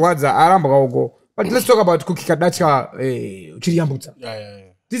 because it's not words are. But let's talk about Cookie Kadacha Chiriambutsa. Yeah.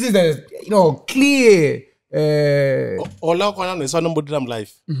 This is the, you know, clear. Ola kwana nesana mbudira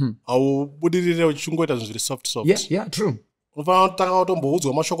life. Au budirire uchungoita zvinhu soft. Yeah, true. Unofana kutanga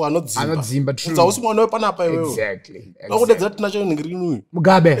kutomboudzwa mashoko anodzimba. True. Usausimono panapa iwewe. Exactly. Akudedza tinacho ningirinu.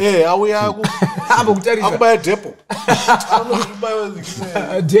 Mugabe. Auya ku. Abo kutarisa. Akubaya depo.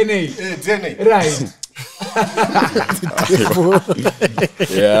 DNA. DNA. Right.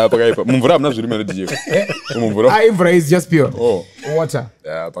 Yeah, pakaipa. Mumvura mna zviri mene DJ. Mumvura. Imvura is just pure. Oh. Water.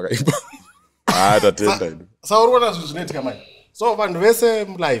 Yeah, pakaipa. Tatenda ino. Saurona zvinoitika manje. So vanhu vese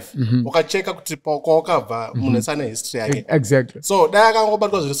mulife ukacheka kuti kwakabva munhu esana history yake. Exactly. So dai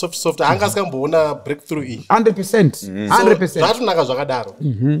akangobatwa zviri soft haangasamboona breakthrough iyi. 100%. Zvatunaka zvakadaro.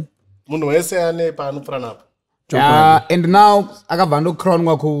 Munhu wese ane paanopfura napo. And now akabva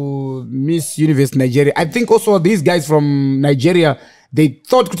ndokrownwa ku Miss Universe Nigeria. I think also these guys from Nigeria, they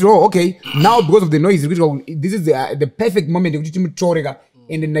thought, oh, okay, now because of the noise, this is the perfect moment kuti timutoreka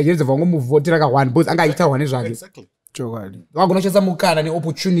and the Nigerians vangomuvhotera ka1 because angaita one zvake. Exactly. Vagonochesa mukana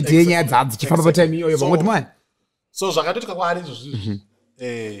neopportunity yenyaya dzadzi chifamba patime iyoyo vangoti man. So zvakatotika kwaari izvozvo.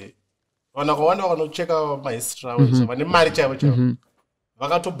 Vanhu vakawanda vanocheka mahistory avo vane mari chaivo chaivo.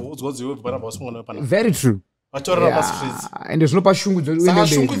 Vakatobhudzwa dziwe panapa usingona panapa. Very true. Vatorera pastreets. And zvinopa shungu dzo. Saka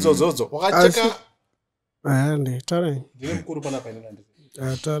shungu idzodzo wakacheka. Tare. Ndine mukuru panapa ine nandi.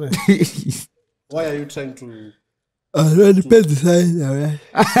 Tare. Why are you trying to? Depends side.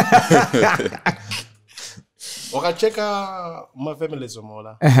 Wakacheka mafamilies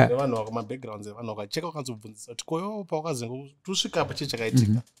omola. Nevanhu vakuma backgrounds evanhu wakacheka wakazobvunzisa kuti koyo pawakazenga tusvika pa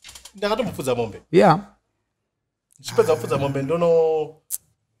chakaitika. Ndakatomupfudza mombe. Yeah. Chipedza kupfudza mombe ndono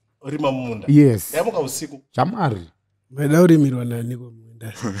rima mumunda. Yes. Yamuka usiku. Chamari. Meda urimirwa nani kwa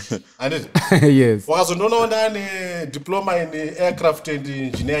munda. Anditi? Yes. Wakazondoona ndane diploma in aircraft and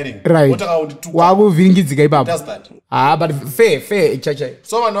engineering. Right. Wotaka undituka. Wakuvhingidzika ipapo. Does that? But fair chachai.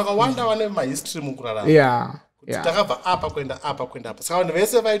 So vanhu vakawanda vane mahistory mukurarama. Yeah. Takabva apa kuenda apa. Saka vanhu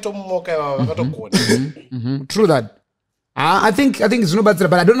vese vaitomumoka ivava vakatogona. True that. I think it's no better,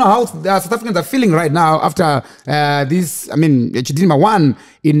 but I don't know how South Africans are feeling right now after this. I mean, Chidinma won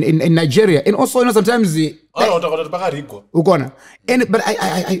in Nigeria, and also sometimes ukona. And but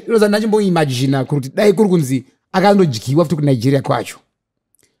I was nachimbo imagine kuti dai kuri kunzi akandodyiwa futi ku Nigeria kwacho.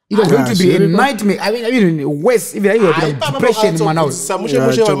 It was going to be a nightmare. I mean worse even depression mwana uyu.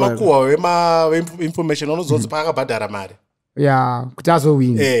 Samushe vamakuhwa wema-information vanozonzi pakakabhadhara mari. Yeah, kuti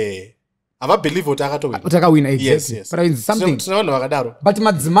azowin. Havabelieve kuti akatowina. Utakawina exactly. Yes. But I mean something. Tine vanhu vakadaro. But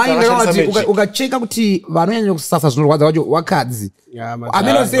madzimai ngavati ukacheka kuti vanonyanya kusasa zvinorwadza vacho wakadzi.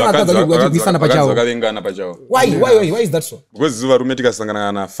 Ameno sei vakadzi vachigwisana pachavo. Vakavengana pachavo. Why is that so? Because zuva rume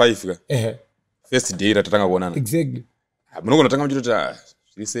tikasangana na 5 ka. First day ratatanga kuonana. Exactly. Munogona tanga muchitoti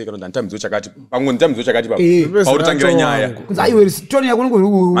zvise kana ndambidzo chakati. Pamwe ndambidzo chakati papo. Pautangira nyaya. Kunzi aiwe story yako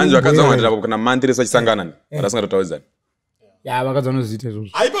nongo. Manje vakadzi vangatira kana mandire sachisangana. Vasingatotauridzana. Yeah, vakadzi vanoziita izvozvo.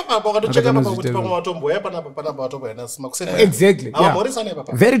 Aipapa wakatocheka papa kuti pamwe watomboya panapa watomboya makusena. Exactly.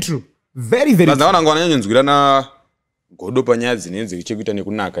 Very true. Very true. Vanhu vanonyanyonzwirana godo panyaya dzinenze chekuita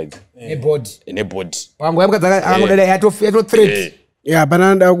nekunaka idzi. Nebody. Panguva yemukadzi akangodada yato threat. Yeah,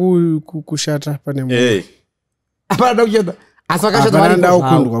 pananda kushata pane munhu. Pananda kushata. Asi vakashata vari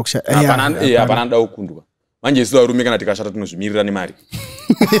kundwa kushata. Pananda kundwa. Manje isu varume kana tikashata tinozvimirira nemari.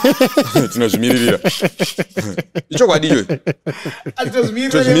 Tinozvimiririra. Ichokwadi iyoyo.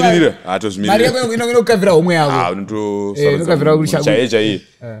 Tozvimirira. Mari yako inokavira homwe yako. Inokavira chaiye.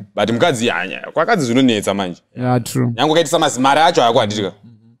 But mukadzi kwakadzi zvinonetsa manje. Yeah, true. Nyange ukaitisa mari acho hayakuaditika.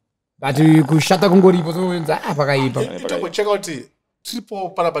 But kushata kungoripo soenza pakaipa. Itombocheka kuti tiripo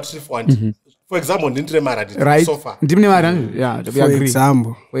panapa tiri 400. For example, ndindire mari right. So far. Ndimune mari. Yeah, to be agree. For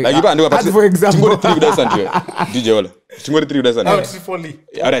example. Like ipa ndiko pati. For example. Tingori 3 kudai sandiwe. DJ Ola. Tingori 3 kudai sandiwe. Now tiri 4 li.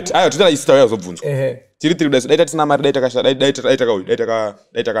 Alright. Ayo tutala isita wewe zobvunzwa. Tiri 3 kudai. Daita tina mari daita kashata daita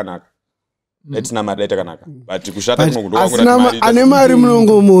kanaka. Daita tina mari daita kanaka. But kushata kunokundo kwakura mari. Asina ane mari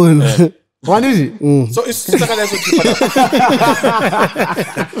munongomona. Wanditi? So isu takadaiso tiri panapa.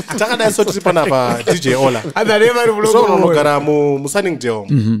 Takadaiso tiri panapa DJ Ola. Adare mari munongomona. So unogara muSunningdale.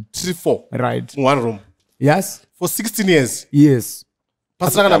 Tiri 4. Right. In one room. Yes. For 16 years. Yes.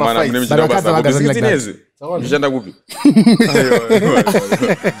 Pasaka na mafights. 16 years. Mishanda kupi?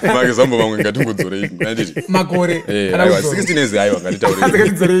 Mage zambo vamwe ngatingodzore ipi. Nditi. Makore. Aiwa 16 years aiwa ngatitaure.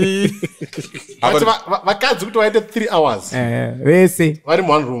 Ngatidzore. But vakadzi kuti waite 3 hours. Vese. Vari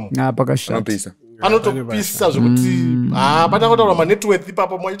mu one room. Pakashata. Anopisa. Anotopisa zvokuti pana kutaura ma net worth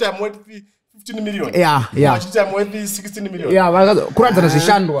ipapo mwaita worth 15 million. Yeah. Mwaita worth 16 million. Yeah, kuradzana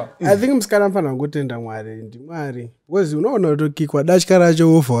zvishandwa. I think musikana anofana kutenda Mwari, ndimwari. Because unoona kutokikwa dachika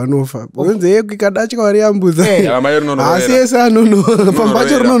racho ofa wanofa. Wenze yekika dachika wari yambudza. Asi yese anono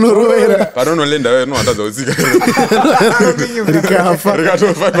pambacho rinonorovera. Paronolenda wewe unohandadza utsika. Rikafa.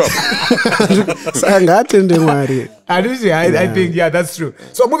 Rikatofa ipapo. Sanga atende Mwari. I think, yeah, that's true.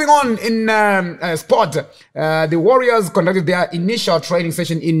 So moving on in sport, the Warriors conducted their initial training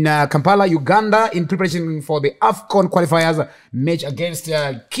session in Kampala, Uganda, in preparation for the AFCON qualifiers match against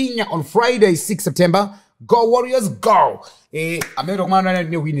Kenya on Friday, 6 September. Go Warriors, go! Amero kumana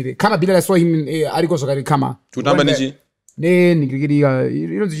ne winire. Kama bila I saw him ariko sokari kama. Tutamba nichi? Ne nigirigiri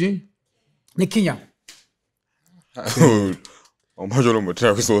inozichi? Ne Kenya. Omajolo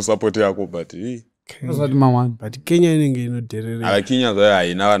motaka so support yako but But Kenya inenge inoderere. Ala Kenya zaya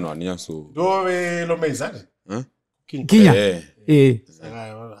haina vanhu vaninya so. Ndove lomezani? Kenya.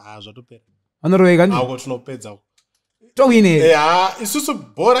 Zvotopera. vanoroveka ako tinopedza towine isusu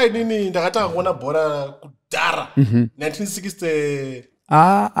bhora inini ndakatanga kuona bhora kudhara 1960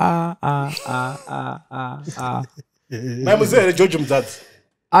 maimuziva here George Mudzadzi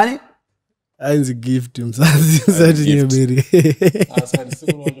ani ainzi gift muzadzi usati nyeberi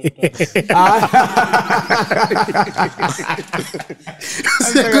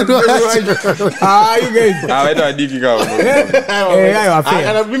vaita vadiki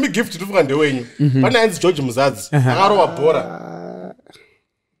kana mimi gift tofuka ndewenyu pane ainzi George Mudzadzi akarova bhora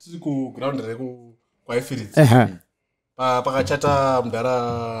tiri kuground rekwaifirits pakachata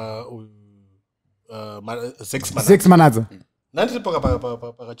mudhara sex manadza nandiri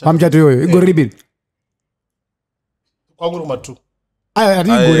pamuchato iyoyo igore ribiri kwanguri kuma2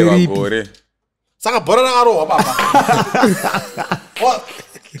 ati igore ripi saka bhora rakarohwa baba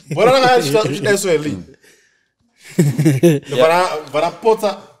bhora rakachidaiso here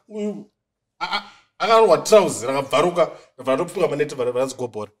varapotsa uyu akarohwa trousi rakabvaruka varatopunga maneti varanzi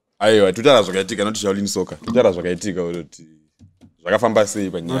gobhora aiwa tutaura zvakaitika noti shaolin soka tutaura zvakaitika kuti zvakafamba sei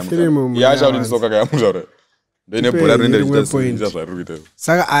panyaya shaolin soka kayamutaura ndoine bhora rinoenda zvaruri kuita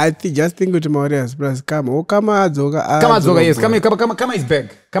saka I just think kuti Warriors plus kama adzoka yes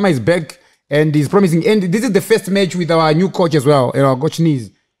kama is back and he's promising and this is the first match with our new coach as well our coach Niz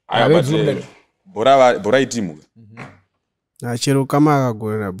bhora itimu chero kama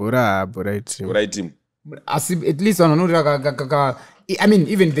akagorera bhora itimu asi at least vanonoti I mean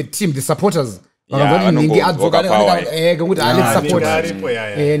even the team the supporters ningi adzoka ngekuti ane support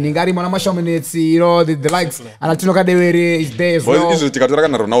ningi ari mwana mashamunetsi the likes anatinokadewere is there as well izvo tikatora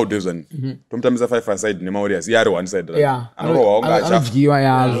kana Ronaldo zvani tomutambisa 5 aside nemawarriors iye ari one side anorohwa unga achaadyiwa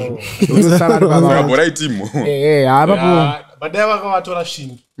yazvo bhora itimu apapo badai vakavatora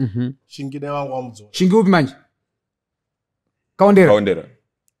shingi dai vangu vamudzoa shingi upi manje kaondera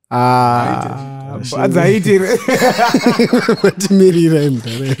adzaitire matimirira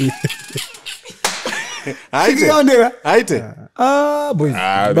imudharari haite boys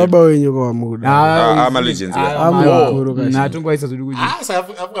baba wenyu kwamuda legends natongoisa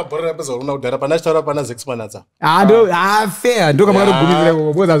afuka bhora rapedza runa kudhara pana chitaura pana zexmanatsa fair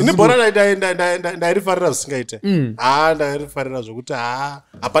ndokamakarogunisiraini bhora ndairifarira zvisingaite ndairifarira zvokuti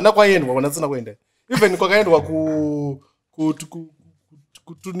hapana kwaendwa kwanatsina kuenda even kwakaendwa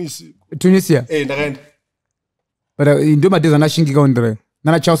kutunisia ndakaenda but ndo madhezi anashingika ondere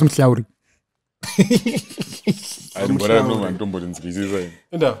nana charles mutlauri ari bhora rinomantomborinzwisisa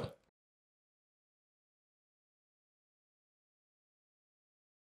enda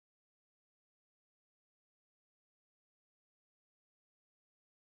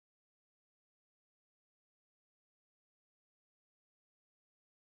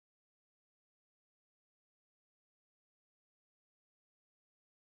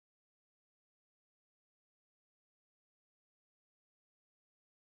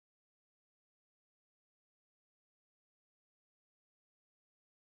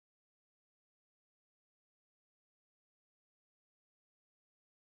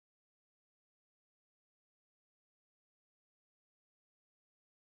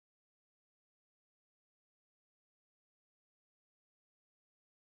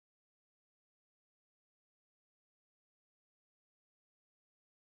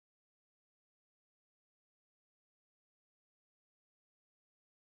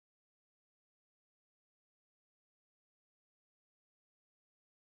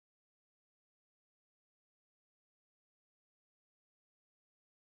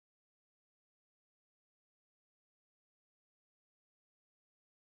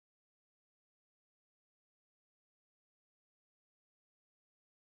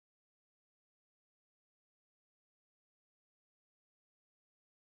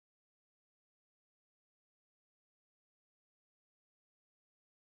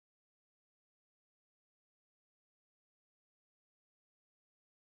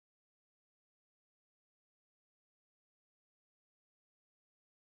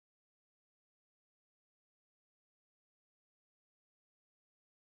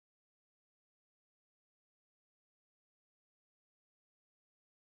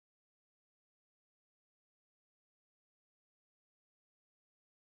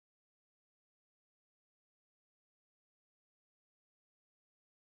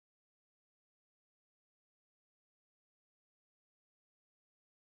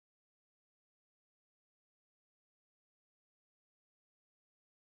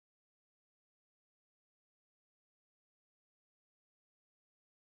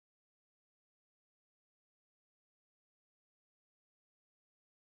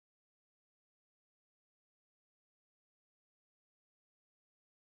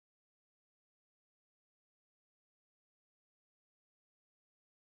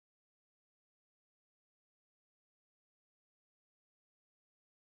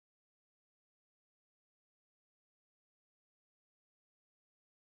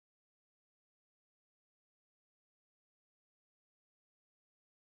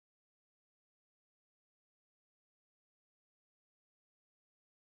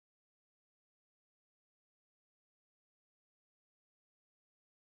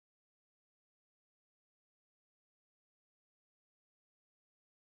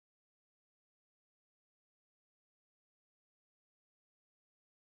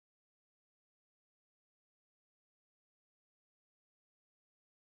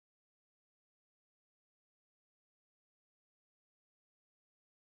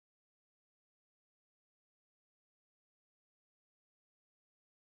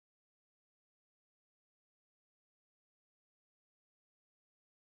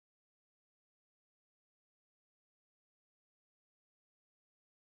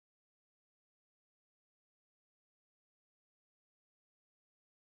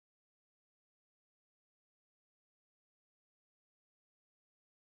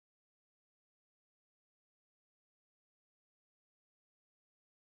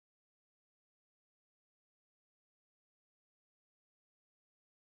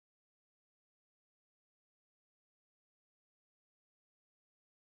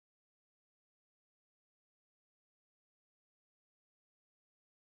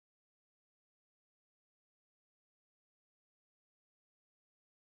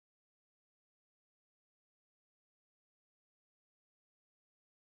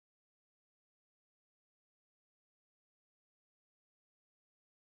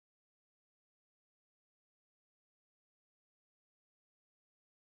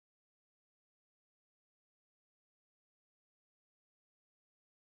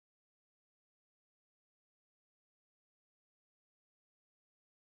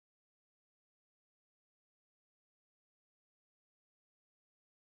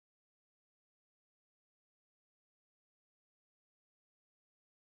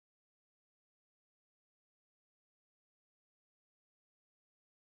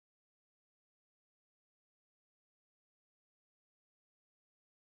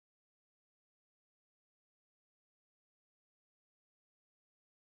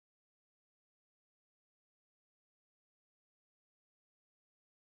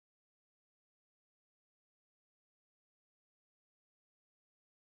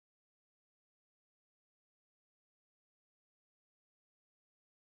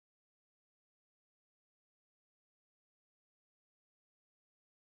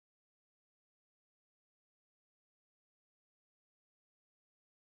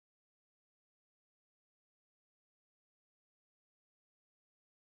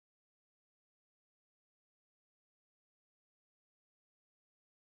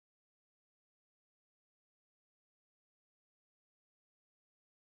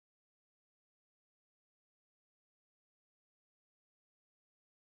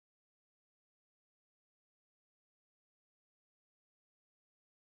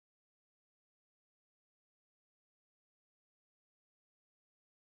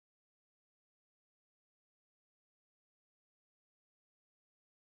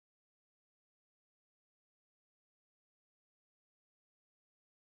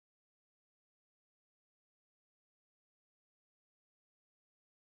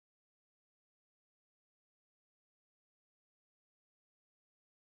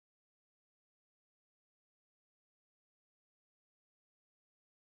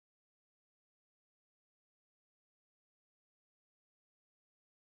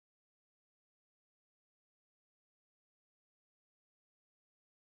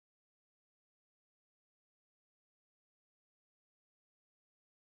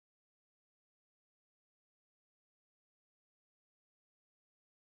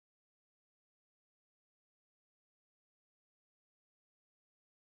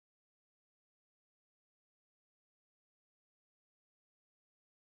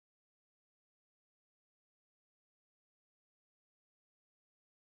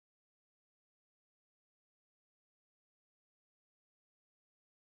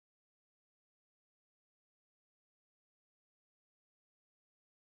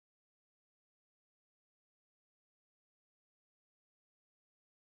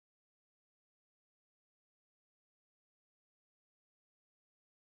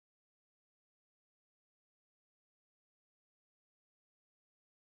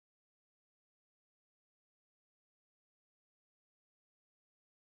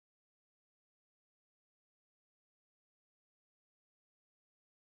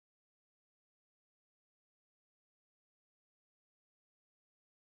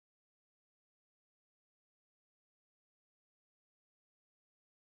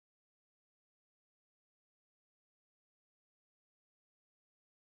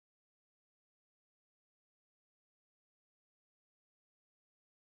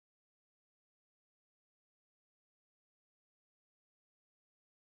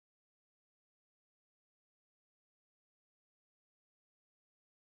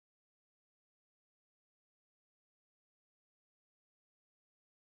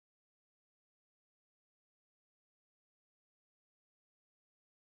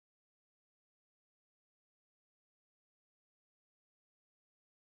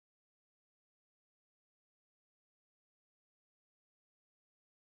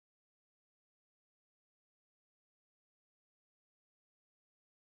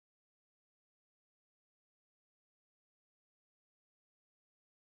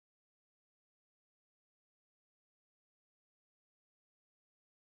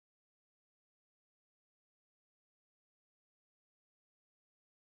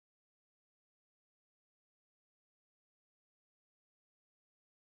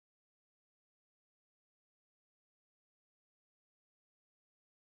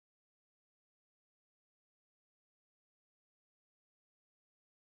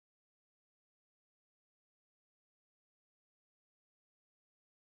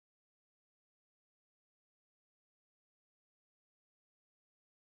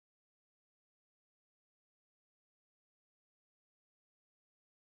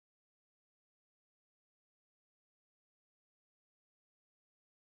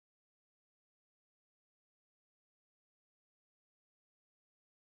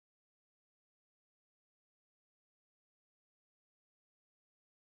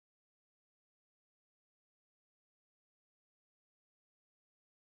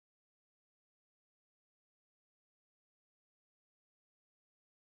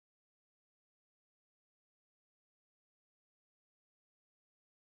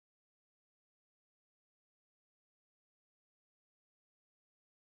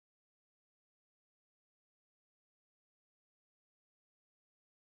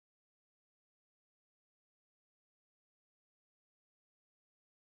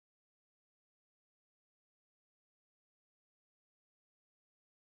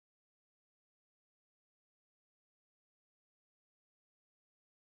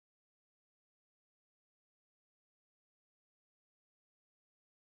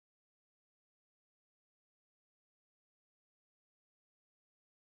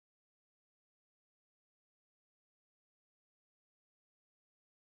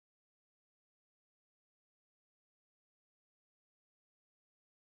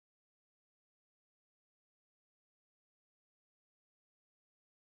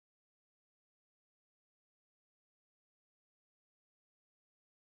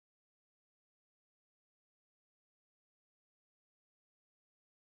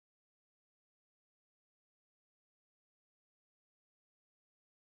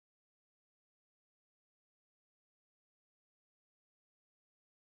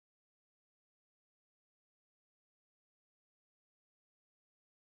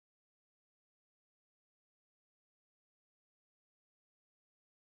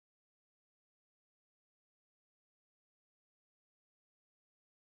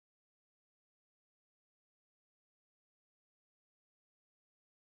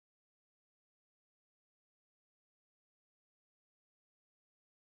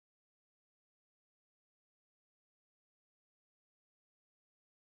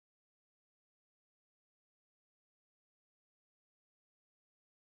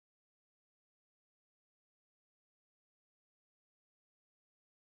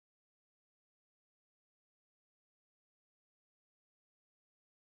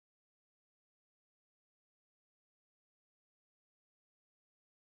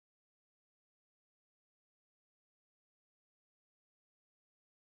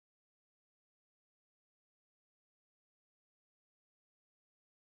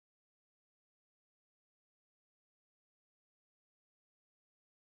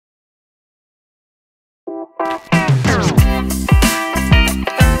Alright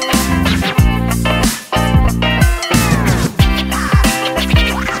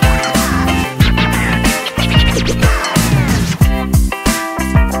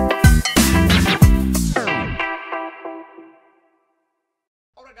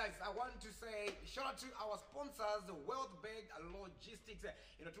guys, I want to say shout out to our sponsors, World Bank Logistics.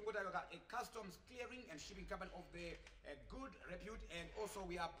 Tungota a customs clearing and shipping company of the good repute, and also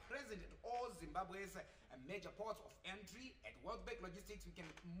we are present at all Zimbabwe's major ports of entry. At World Bank Logistics, we can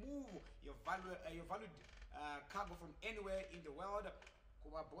move your valued cargo from anywhere in the world.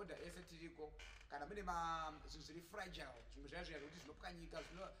 Kuva border esetiriko kana mune zvinhu zviri fragile, zvimwe zvaya zviya zvokuti zvinopwanyika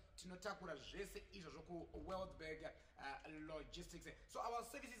tinotakura zvese izvozvo ku World Bank Logistics. So our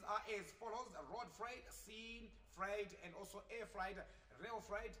services are as follows: road freight, sea freight, and also air freight. Rail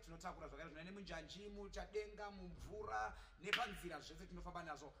freight tinotakura zvakare zvinoenda munjanji, muchadenga, mumvura nepanzira zvese tinofamba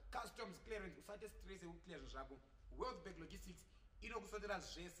nazvo. Customs clearance, usate stress yekuclear zvinhu zvako. World Bank Logistics inokusondera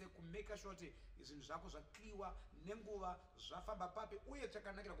zvese kumeka sure kuti zvinhu zvako zvakliwa nenguva zvafamba papi, uye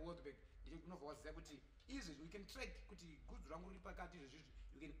chakanakira ku World Bank ndinobva waziva kuti izvi we can track kuti goods rangu riri pakati, izvezvi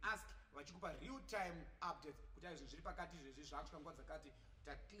you can ask vachikupa real time updates kuti zvinhu zviri pakati, izvezvi zvakusvika nguva dzakati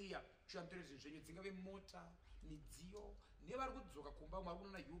taclear shuamutore zvinhu zvenyu, dzingave mota, midziyo, nevari kudzoka kumba, vari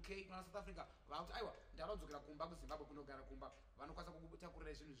kunona UK kuna South Africa vakuti aiwa ndava kudzokera kumba kuZimbabwe kunogara kumba, vanokwanisa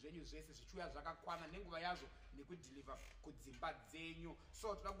kukutakurira zvinhu zvenyu zvese zvichiuya zvakakwana nenguva yazvo nekudeliver kudzimba dzenyu.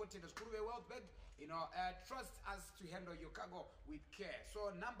 So toda kungotenda zvikuru veWorld Bank, trust us to handle your cargo with care.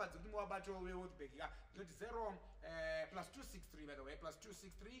 So number dzekuti muvabato veWorld Bank ndoti 0 plus 263 by the way, plus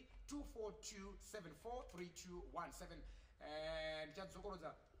 263 242 743217.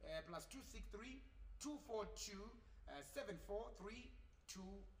 Ndichadzokorodza plus 263 242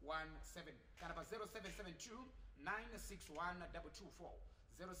 743217 kana pa 0772 961 224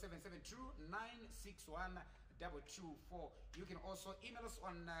 0772 961 224. You can also email us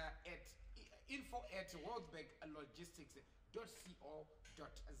on at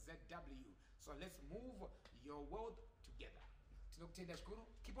info@worldbanklogistics.co.zw. So let's move your world together.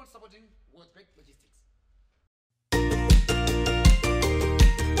 Keep on supporting World Bank Logistics.